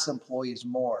ask employees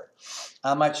more.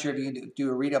 I'm not sure if you can do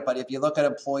a read-up, but if you look at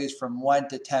employees from 1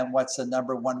 to 10, what's the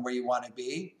number one where you want to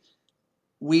be?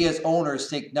 We as owners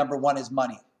think number one is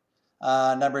money.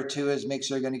 Number two is make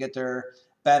sure they're going to get their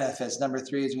benefits. Number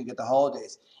three is going to get the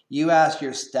holidays. You ask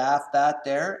your staff that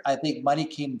there, I think money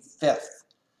came fifth.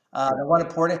 The one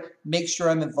important, make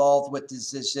sure I'm involved with this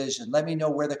decision. Let me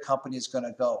know where the company is going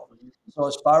to go. So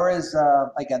as far as,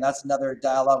 again, that's another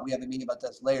dialogue. We have a meeting about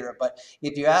this later. But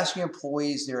if you ask your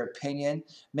employees their opinion,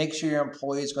 make sure your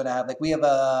employee is going to have, like we have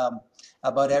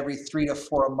about every 3 to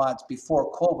 4 months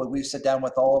before COVID, we sit down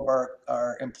with all of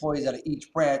our employees at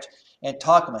each branch and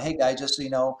talk about, hey guys, just so you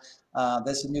know,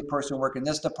 this is a new person working in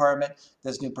this department,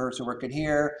 this new person working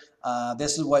here.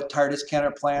 This is what our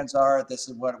discounted plans are. This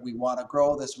is what we want to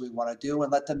grow. This is what we want to do,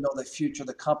 and let them know the future of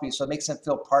the company. So it makes them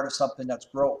feel part of something that's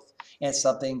growth and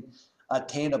something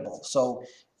attainable. So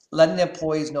letting the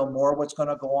employees know more what's going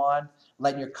to go on,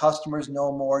 letting your customers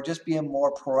know more, just being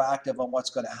more proactive on what's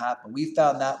going to happen. We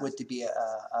found that would to be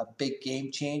a big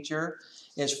game changer.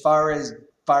 As far as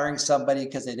firing somebody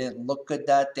because they didn't look good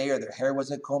that day or their hair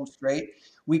wasn't combed straight,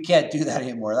 we can't do that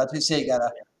anymore. That's what we say. You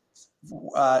got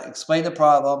to explain the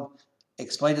problem,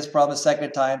 explain this problem a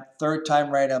second time, third time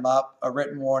write them up, a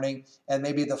written warning, and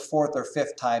maybe the fourth or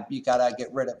fifth time you got to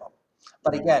get rid of them.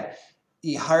 But again,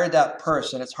 you hired that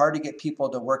person. It's hard to get people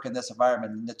to work in this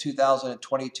environment. In the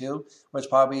 2022 was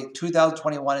probably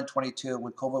 2021 and 22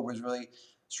 when COVID was really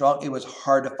strong. It was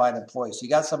hard to find employees. So you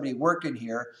got somebody working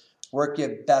here, work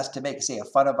your best to make, say, a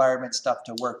fun environment stuff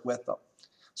to work with them.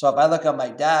 So if I look at my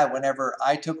dad, whenever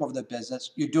I took over the business,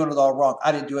 you're doing it all wrong.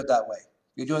 I didn't do it that way.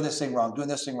 You're doing this thing wrong, doing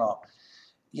this thing wrong.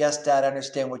 Yes, Dad, I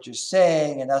understand what you're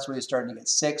saying. And that's where you're starting to get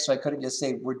sick. So I couldn't just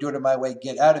say, we're doing it my way,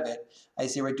 get out of it. I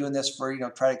say, we're doing this for,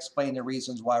 try to explain the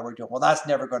reasons why we're doing it. Well, that's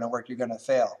never going to work. You're going to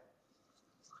fail.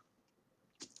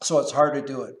 So it's hard to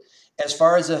do it. As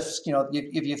far as if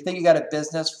you think you got a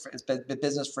business, it's been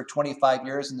business for 25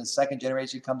 years and the second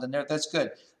generation comes in there, that's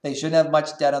good. They shouldn't have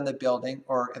much debt on the building,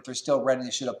 or if they're still renting,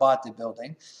 they should have bought the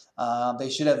building. They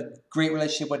should have a great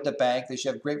relationship with the bank. They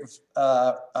should have a great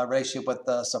relationship with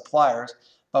the suppliers.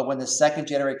 But when the second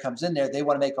generation comes in there, they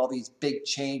want to make all these big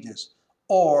changes.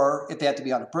 Or if they have to be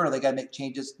entrepreneurial, they got to make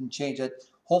changes and change it,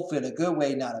 hopefully in a good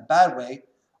way, not a bad way.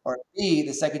 Or B,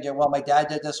 the second generation, well, my dad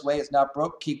did this way, it's not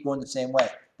broke, keep going the same way.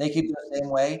 They keep doing the same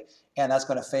way, and that's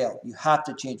going to fail. You have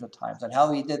to change with times. And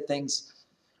how we did things,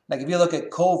 like if you look at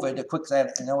COVID, a quick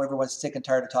side, I know everyone's sick and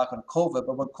tired of talking about COVID,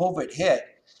 but when COVID hit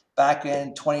back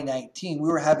in 2019, we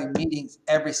were having meetings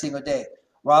every single day.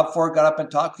 Rob Ford got up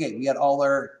and talked. Okay, we had all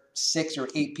our 6 or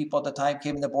 8 people at the time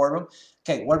came in the boardroom.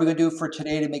 Okay, what are we going to do for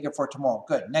today to make it for tomorrow?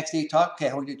 Good. Next day, talk. Okay,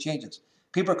 how are we going to change this?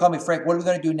 People are calling me, Frank, what are we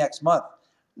going to do next month?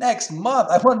 Next month,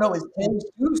 I want to know, it's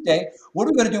Tuesday. What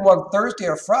are we going to do on Thursday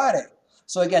or Friday?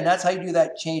 So again, that's how you do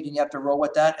that change, and you have to roll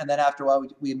with that. And then after a while,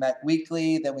 we met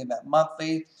weekly, then we met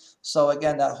monthly. So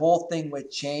again, that whole thing with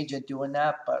change and doing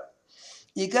that. But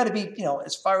you got to be,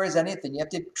 as far as anything, you have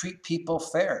to treat people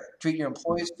fair. Treat your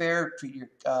employees fair. Treat your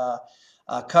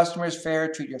customers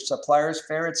fair. Treat your suppliers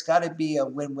fair. It's got to be a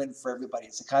win-win for everybody.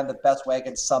 It's kind of the best way I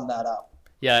can sum that up.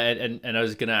 Yeah, and I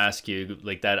was going to ask you,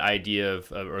 like, that idea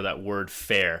of or that word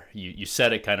fair, you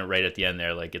said it kind of right at the end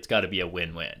there, like it's got to be a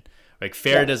win-win. Like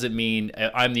fair doesn't mean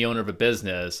I'm the owner of a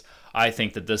business, I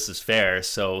think that this is fair,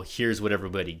 so here's what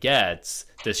everybody gets.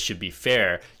 This should be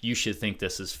fair. You should think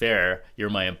this is fair. You're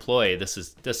my employee. This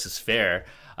is fair.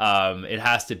 It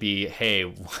has to be, hey,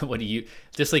 what do you,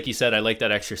 just like you said, I like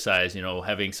that exercise,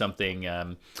 having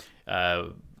something,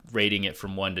 rating it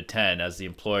from 1 to 10. As the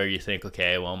employer, you think,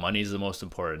 okay, well, money is the most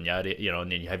important, and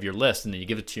then you have your list, and then you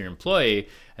give it to your employee,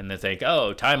 and they think,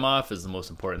 oh, time off is the most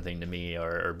important thing to me,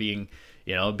 or being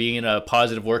in a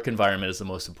positive work environment is the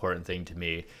most important thing to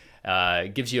me.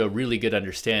 It gives you a really good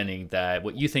understanding that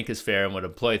what you think is fair and what an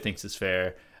employee thinks is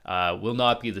fair will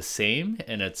not be the same,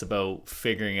 and it's about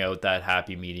figuring out that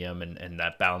happy medium and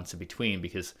that balance in between,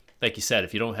 because like you said,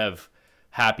 if you don't have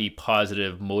happy,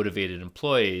 positive, motivated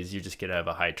employees, you're just going to have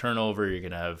a high turnover.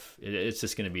 It's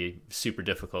just going to be super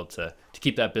difficult to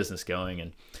keep that business going.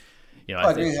 And,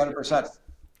 I agree 100%.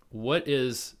 What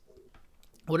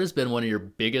has been one of your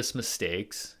biggest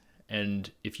mistakes? And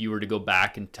if you were to go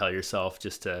back and tell yourself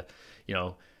just to,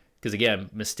 because again,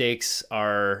 mistakes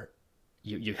are,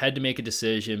 you had to make a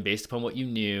decision based upon what you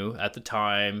knew at the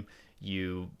time.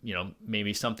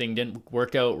 Maybe something didn't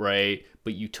work out right,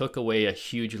 but you took away a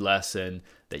huge lesson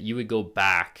that you would go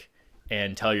back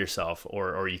and tell yourself,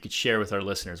 or you could share with our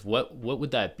listeners. What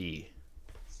would that be?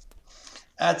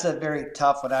 That's a very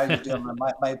tough one. I was doing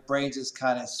my brain's just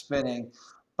kind of spinning.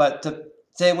 But to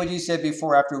say what you said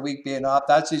before, after a week being off,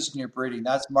 that's just in your breeding.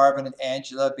 That's Marvin and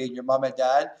Angela being your mom and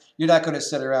dad. You're not going to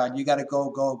sit around. You got to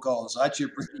go, go, go. So that's your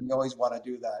breeding. You always want to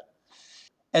do that.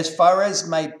 As far as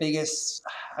my biggest,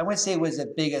 I wouldn't say it was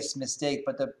the biggest mistake,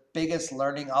 but the biggest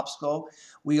learning obstacle,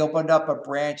 we opened up a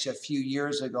branch a few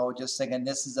years ago just thinking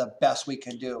this is the best we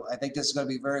can do. I think this is going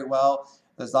to be very well.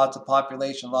 There's lots of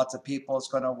population, lots of people. It's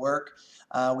going to work.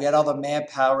 We had all the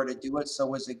manpower to do it, so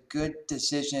it was a good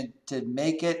decision to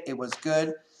make it. It was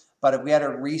good. But if we had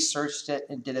researched it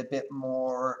and did a bit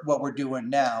more what we're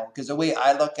doing now, because the way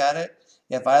I look at it,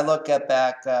 if I look at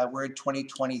back, we're in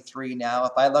 2023 now.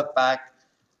 If I look back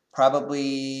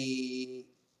probably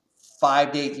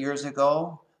 5 to 8 years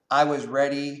ago, I was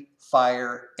ready,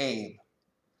 fire, aim.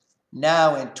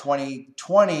 Now in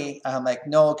 2020, I'm like,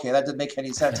 no, okay, that doesn't make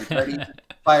any sense. It's ready,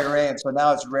 fire, aim. So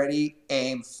now it's ready,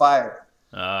 aim, fire.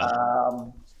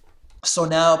 Um, so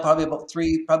now probably in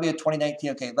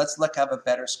 2019, okay, let's have a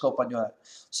better scope on doing it.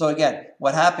 So again,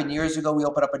 what happened years ago, we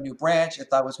opened up a new branch. I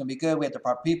thought it was going to be good. We had the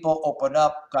proper people, opened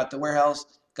up, got the warehouse,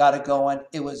 got it going.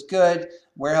 It was good.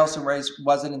 Warehouse and race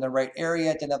wasn't in the right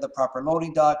area, didn't have the proper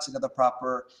loading docks, didn't have the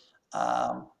proper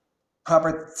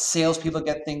salespeople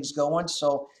get things going.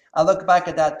 So I look back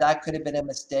at that. That could have been a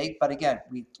mistake, but again,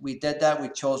 we did that. We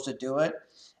chose to do it,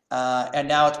 and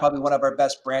now it's probably one of our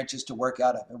best branches to work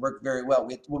out of. It worked very well.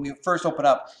 When we first opened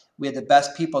up, we had the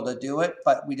best people to do it,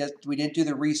 but we didn't do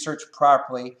the research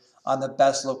properly on the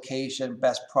best location,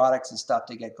 best products and stuff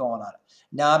to get going on it.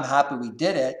 Now I'm happy we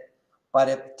did it, but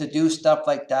if to do stuff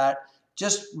like that,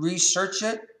 just research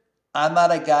it. I'm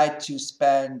not a guy to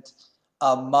spend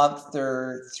a month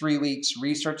or 3 weeks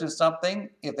researching something.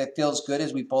 If it feels good,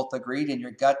 as we both agreed, in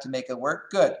your gut to make it work,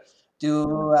 good.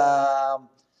 Do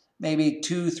maybe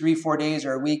 2, 3, 4 days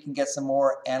or a week and get some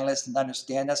more analysts and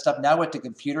understand that stuff. Now with the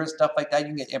computer and stuff like that, you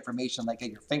can get information like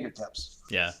at your fingertips.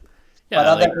 Yeah. But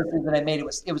other decision I made,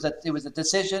 it was a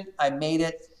decision. I made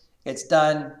it. It's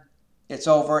done. It's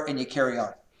over, and you carry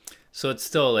on. So it's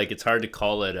still like it's hard to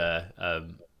call it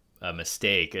a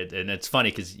mistake, and it's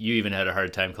funny because you even had a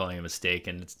hard time calling it a mistake,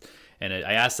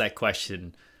 I asked that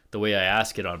question the way I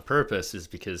ask it on purpose is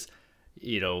because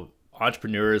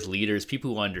entrepreneurs, leaders,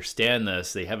 people who understand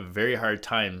this, they have a very hard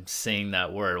time saying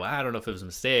that word. Well, I don't know if it was a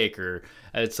mistake, or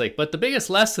it's like, but the biggest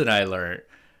lesson I learned,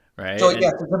 right? So yeah,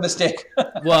 it's a mistake.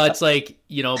 Well, it's like,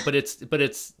 but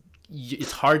it's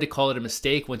hard to call it a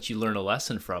mistake once you learn a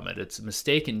lesson from it. It's a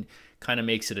mistake and kind of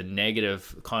makes it a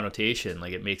negative connotation.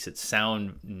 Like it makes it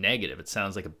sound negative. It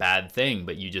sounds like a bad thing,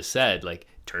 but you just said like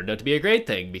turned out to be a great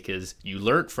thing because you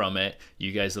learned from it.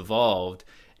 You guys evolved,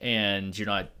 and you're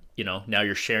not, now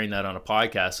you're sharing that on a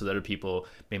podcast so that other people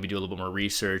maybe do a little bit more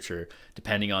research, or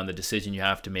depending on the decision you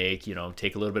have to make,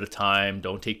 take a little bit of time,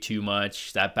 don't take too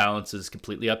much. That balance is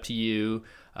completely up to you.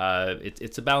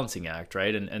 It's a balancing act,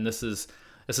 right? And this is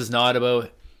not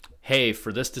about, hey,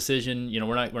 for this decision,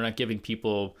 we're not giving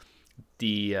people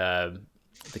the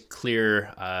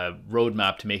clear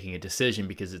roadmap to making a decision,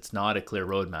 because it's not a clear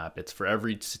roadmap. It's for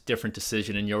every different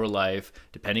decision in your life,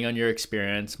 depending on your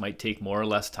experience, might take more or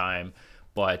less time.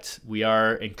 But we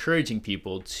are encouraging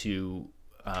people to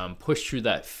push through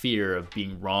that fear of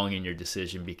being wrong in your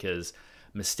decision, because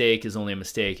mistake is only a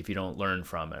mistake if you don't learn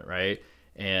from it, right?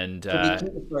 And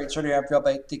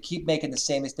to keep making the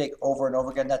same mistake over and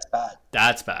over again, that's bad.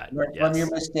 That's bad. From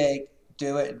your mistake,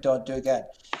 do it and don't do it again.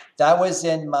 That was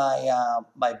in my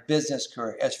my business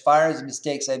career. As far as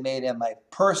mistakes I made in my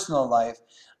personal life,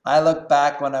 I look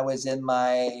back when I was in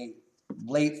my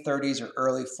late 30s or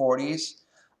early 40s.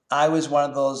 I was one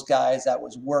of those guys that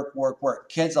was work, work, work.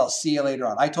 Kids, I'll see you later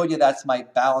on. I told you that's my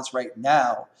balance right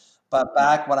now. But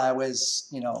back when I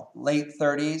was, late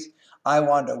 30s, I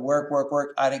wanted to work, work,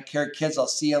 work. I didn't care. Kids, I'll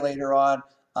see you later on.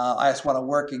 I just want to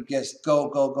work and just go,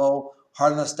 go, go.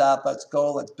 Hard on the stop. Let's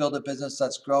go. Let's build a business.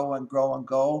 Let's grow and grow and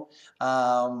go.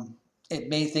 It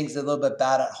made things a little bit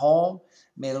bad at home.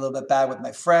 Made it a little bit bad with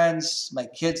my friends. My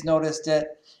kids noticed it.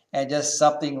 And just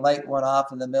something light went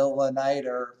off in the middle of the night,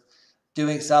 or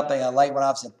doing something, a light went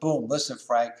off, said, boom, listen,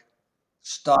 Frank,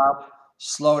 stop,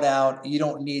 slow down. You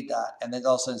don't need that. And then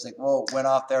all of a sudden it's like, whoa, went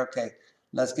off there. Okay,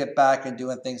 let's get back and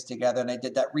doing things together. And I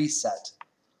did that reset.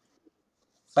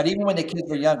 But even when the kids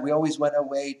were young, we always went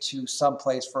away to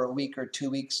someplace for a week or 2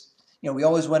 weeks. We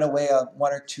always went away on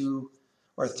 1 or 2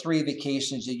 or 3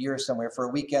 vacations a year somewhere for a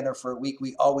weekend or for a week.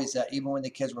 We always did. Even when the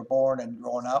kids were born and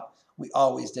growing up, we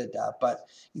always did that. But,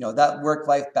 that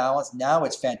work-life balance, now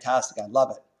it's fantastic. I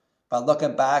love it. But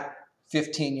looking back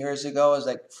 15 years ago, it's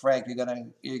like, Frank,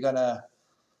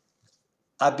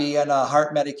 I'd be in a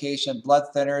heart medication, blood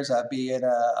thinners. I'd be in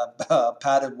a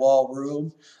padded wall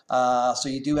room. So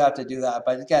you do have to do that.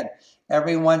 But again,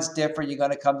 everyone's different. You're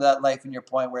going to come to that life in your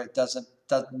point where it doesn't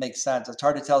make sense. It's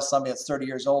hard to tell somebody that's 30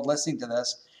 years old listening to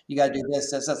this, you got to do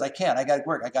this, this, this. I can't. I got to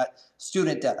work. I got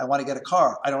student debt. I want to get a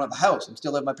car. I don't have a house. I'm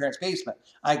still living in my parents' basement.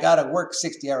 I got to work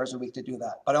 60 hours a week to do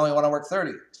that. But I only want to work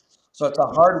 30. So it's a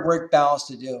hard work balance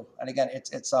to do. And again,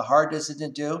 it's a hard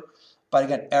decision to do. But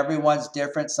again, everyone's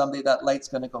different. Someday that light's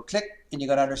going to go click and you're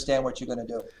going to understand what you're going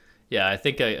to do. Yeah, I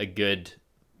think a good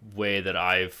way that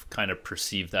I've kind of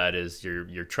perceived that is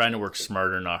you're trying to work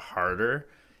smarter, not harder,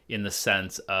 in the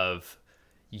sense of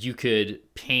you could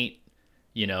paint,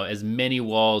 as many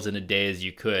walls in a day as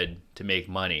you could to make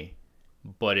money.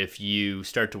 But if you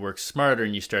start to work smarter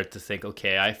and you start to think,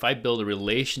 okay, if I build a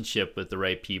relationship with the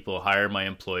right people, hire my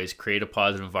employees, create a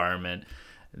positive environment,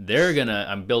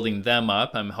 I'm building them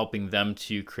up. I'm helping them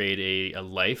to create a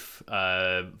life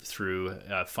through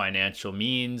financial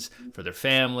means for their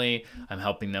family. I'm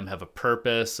helping them have a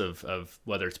purpose of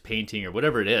whether it's painting or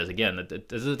whatever it is. Again, it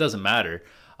doesn't matter.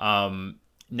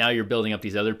 Now you're building up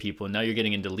these other people. And now you're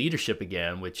getting into leadership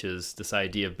again, which is this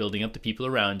idea of building up the people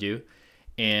around you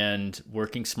and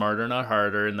working smarter, not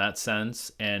harder in that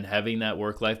sense, and having that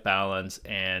work-life balance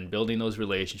and building those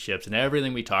relationships and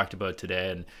everything we talked about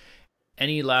today. And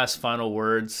any last final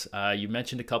words? You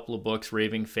mentioned a couple of books,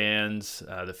 Raving Fans,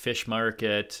 The Fish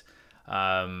Market.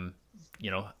 Any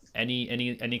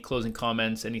closing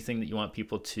comments? Anything that you want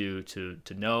people to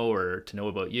know or to know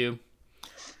about you?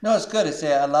 No, it's good.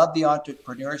 I love the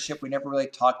entrepreneurship. We never really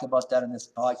talked about that in this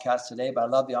podcast today, but I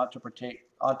love the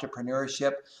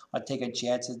entrepreneurship on taking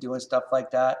chances, doing stuff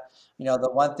like that. The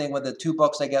one thing with the 2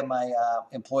 books I get my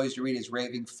employees to read is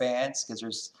Raving Fans,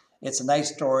 because it's a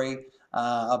nice story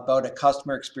about a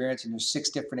customer experience, and there's 6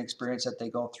 different experiences that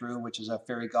they go through, which is a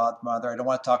fairy godmother. I don't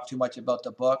want to talk too much about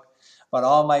the book, but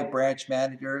all my branch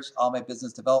managers, all my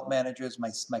business development managers,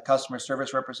 my customer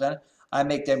service representative, I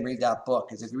make them read that book,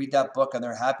 because if you read that book and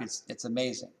they're happy, it's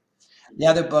amazing. The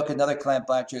other book, another client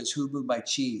Blanchard, is Who Moved My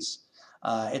Cheese.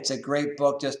 It's a great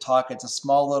book. It's a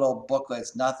small little booklet.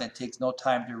 It's nothing. It takes no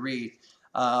time to read,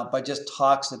 but just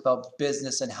talks about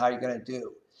business and how you're going to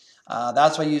do.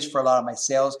 That's what I use for a lot of my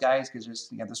sales guys, because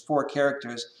there's 4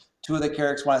 characters. 2 of the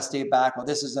characters want to stay back. Well,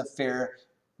 this isn't fair.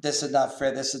 This is not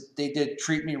fair. They did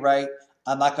treat me right.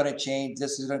 I'm not going to change.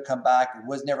 This is going to come back. It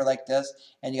was never like this.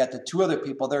 And you got the 2 other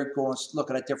people. They're going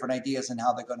looking at different ideas and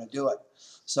how they're going to do it.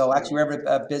 So actually, we're having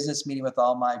a business meeting with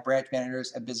all my branch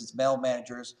managers and business mail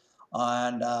managers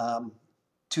on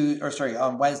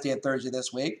Wednesday and Thursday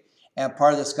this week. And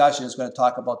part of the discussion is going to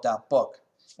talk about that book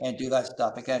and do that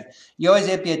stuff. Again, you always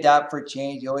have to adapt for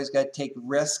change. You always got to take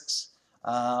risks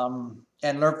and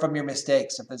learn from your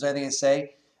mistakes. If there's anything to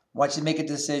say, once you make a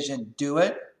decision, do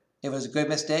it. If it was a good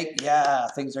mistake, yeah,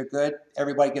 things are good.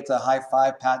 Everybody gets a high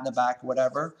five, pat in the back,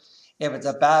 whatever. If it's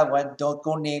a bad one, don't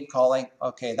go name calling.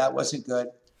 Okay, that wasn't good.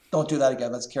 Don't do that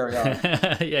again. Let's carry on.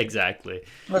 Yeah, exactly.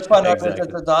 It's fun. Exactly.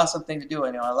 It's an awesome thing to do.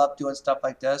 I love doing stuff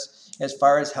like this as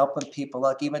far as helping people.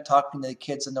 Like even talking to the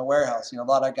kids in the warehouse. A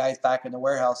lot of guys back in the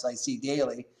warehouse I see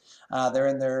daily. They're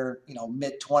in their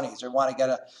mid-20s or want to get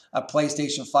a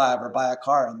PlayStation 5 or buy a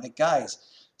car. I'm like, guys,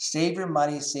 save your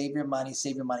money, save your money,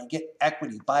 save your money. Get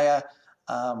equity. Buy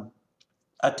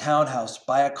a townhouse,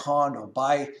 buy a condo,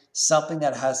 buy something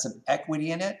that has some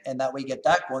equity in it, and that way you get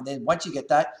that going. Then once you get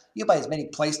that, you buy as many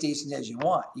PlayStations as you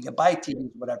want. You can buy TVs,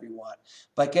 whatever you want,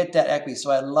 but get that equity. So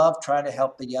I love trying to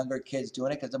help the younger kids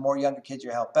doing it, because the more younger kids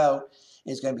you help out,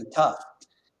 it's going to be tough.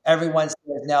 Everyone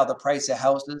says now the price of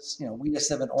houses, we just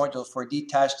live in Orangeville. For a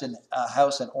detached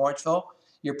house in Orangeville,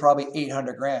 you're probably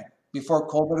 $800,000. Before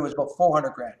COVID, it was about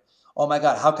 $400,000. Oh my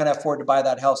God, how can I afford to buy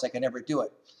that house? I can never do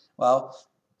it. Well,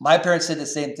 my parents did the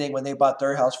same thing when they bought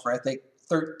their house for, I think,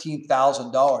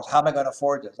 $13,000. How am I going to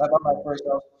afford this? I bought my first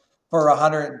house for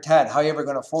 $110,000. How are you ever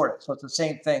going to afford it? So it's the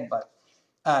same thing, but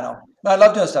I don't know. No, I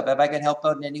love doing stuff. If I can help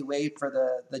out in any way for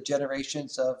the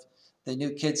generations of the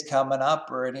new kids coming up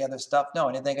or any other stuff, no,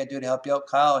 anything I do to help you out,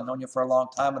 Kyle. I've known you for a long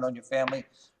time. I've known your family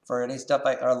for any stuff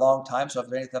or a long time. So if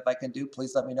there's anything I can do,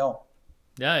 please let me know.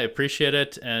 Yeah, I appreciate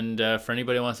it. And for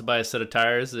anybody who wants to buy a set of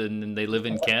tires and they live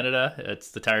in Canada,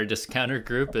 it's the Tire Discounter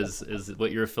Group is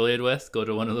what you're affiliated with. Go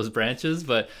to one of those branches,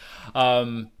 but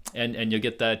and you'll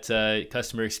get that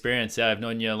customer experience. Yeah, I've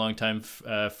known you a long time,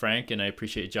 Frank, and I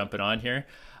appreciate you jumping on here.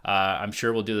 I'm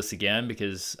sure we'll do this again,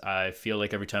 because I feel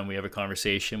like every time we have a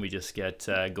conversation, we just get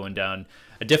going down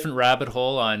a different rabbit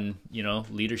hole on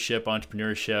leadership,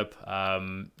 entrepreneurship.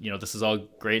 This is all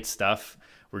great stuff.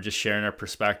 We're just sharing our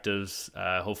perspectives.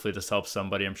 Hopefully this helps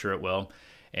somebody. I'm sure it will.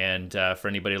 And for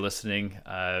anybody listening,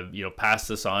 pass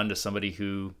this on to somebody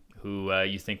who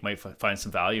you think might find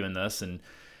some value in this. And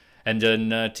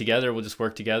then together, we'll just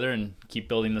work together and keep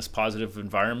building this positive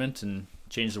environment and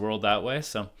change the world that way.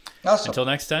 So awesome. Until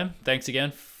next time, thanks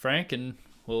again, Frank. And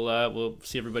we'll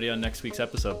see everybody on next week's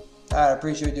episode. All right, I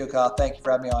appreciate you, Kyle. Thank you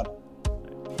for having me on.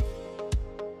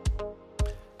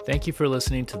 Thank you for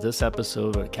listening to this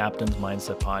episode of Captain's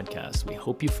Mindset Podcast. We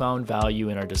hope you found value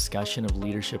in our discussion of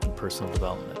leadership and personal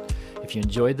development. If you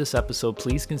enjoyed this episode,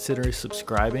 please consider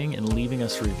subscribing and leaving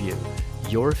us a review.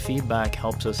 Your feedback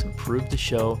helps us improve the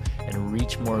show and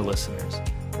reach more listeners.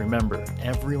 Remember,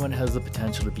 everyone has the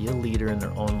potential to be a leader in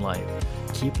their own life.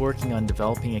 Keep working on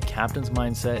developing a captain's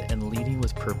mindset and leading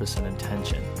with purpose and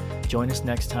intention. Join us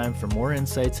next time for more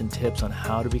insights and tips on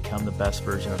how to become the best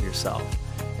version of yourself.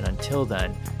 And until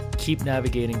then, keep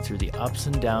navigating through the ups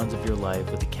and downs of your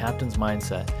life with a captain's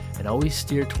mindset and always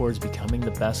steer towards becoming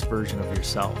the best version of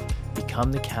yourself.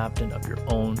 Become the captain of your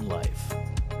own life.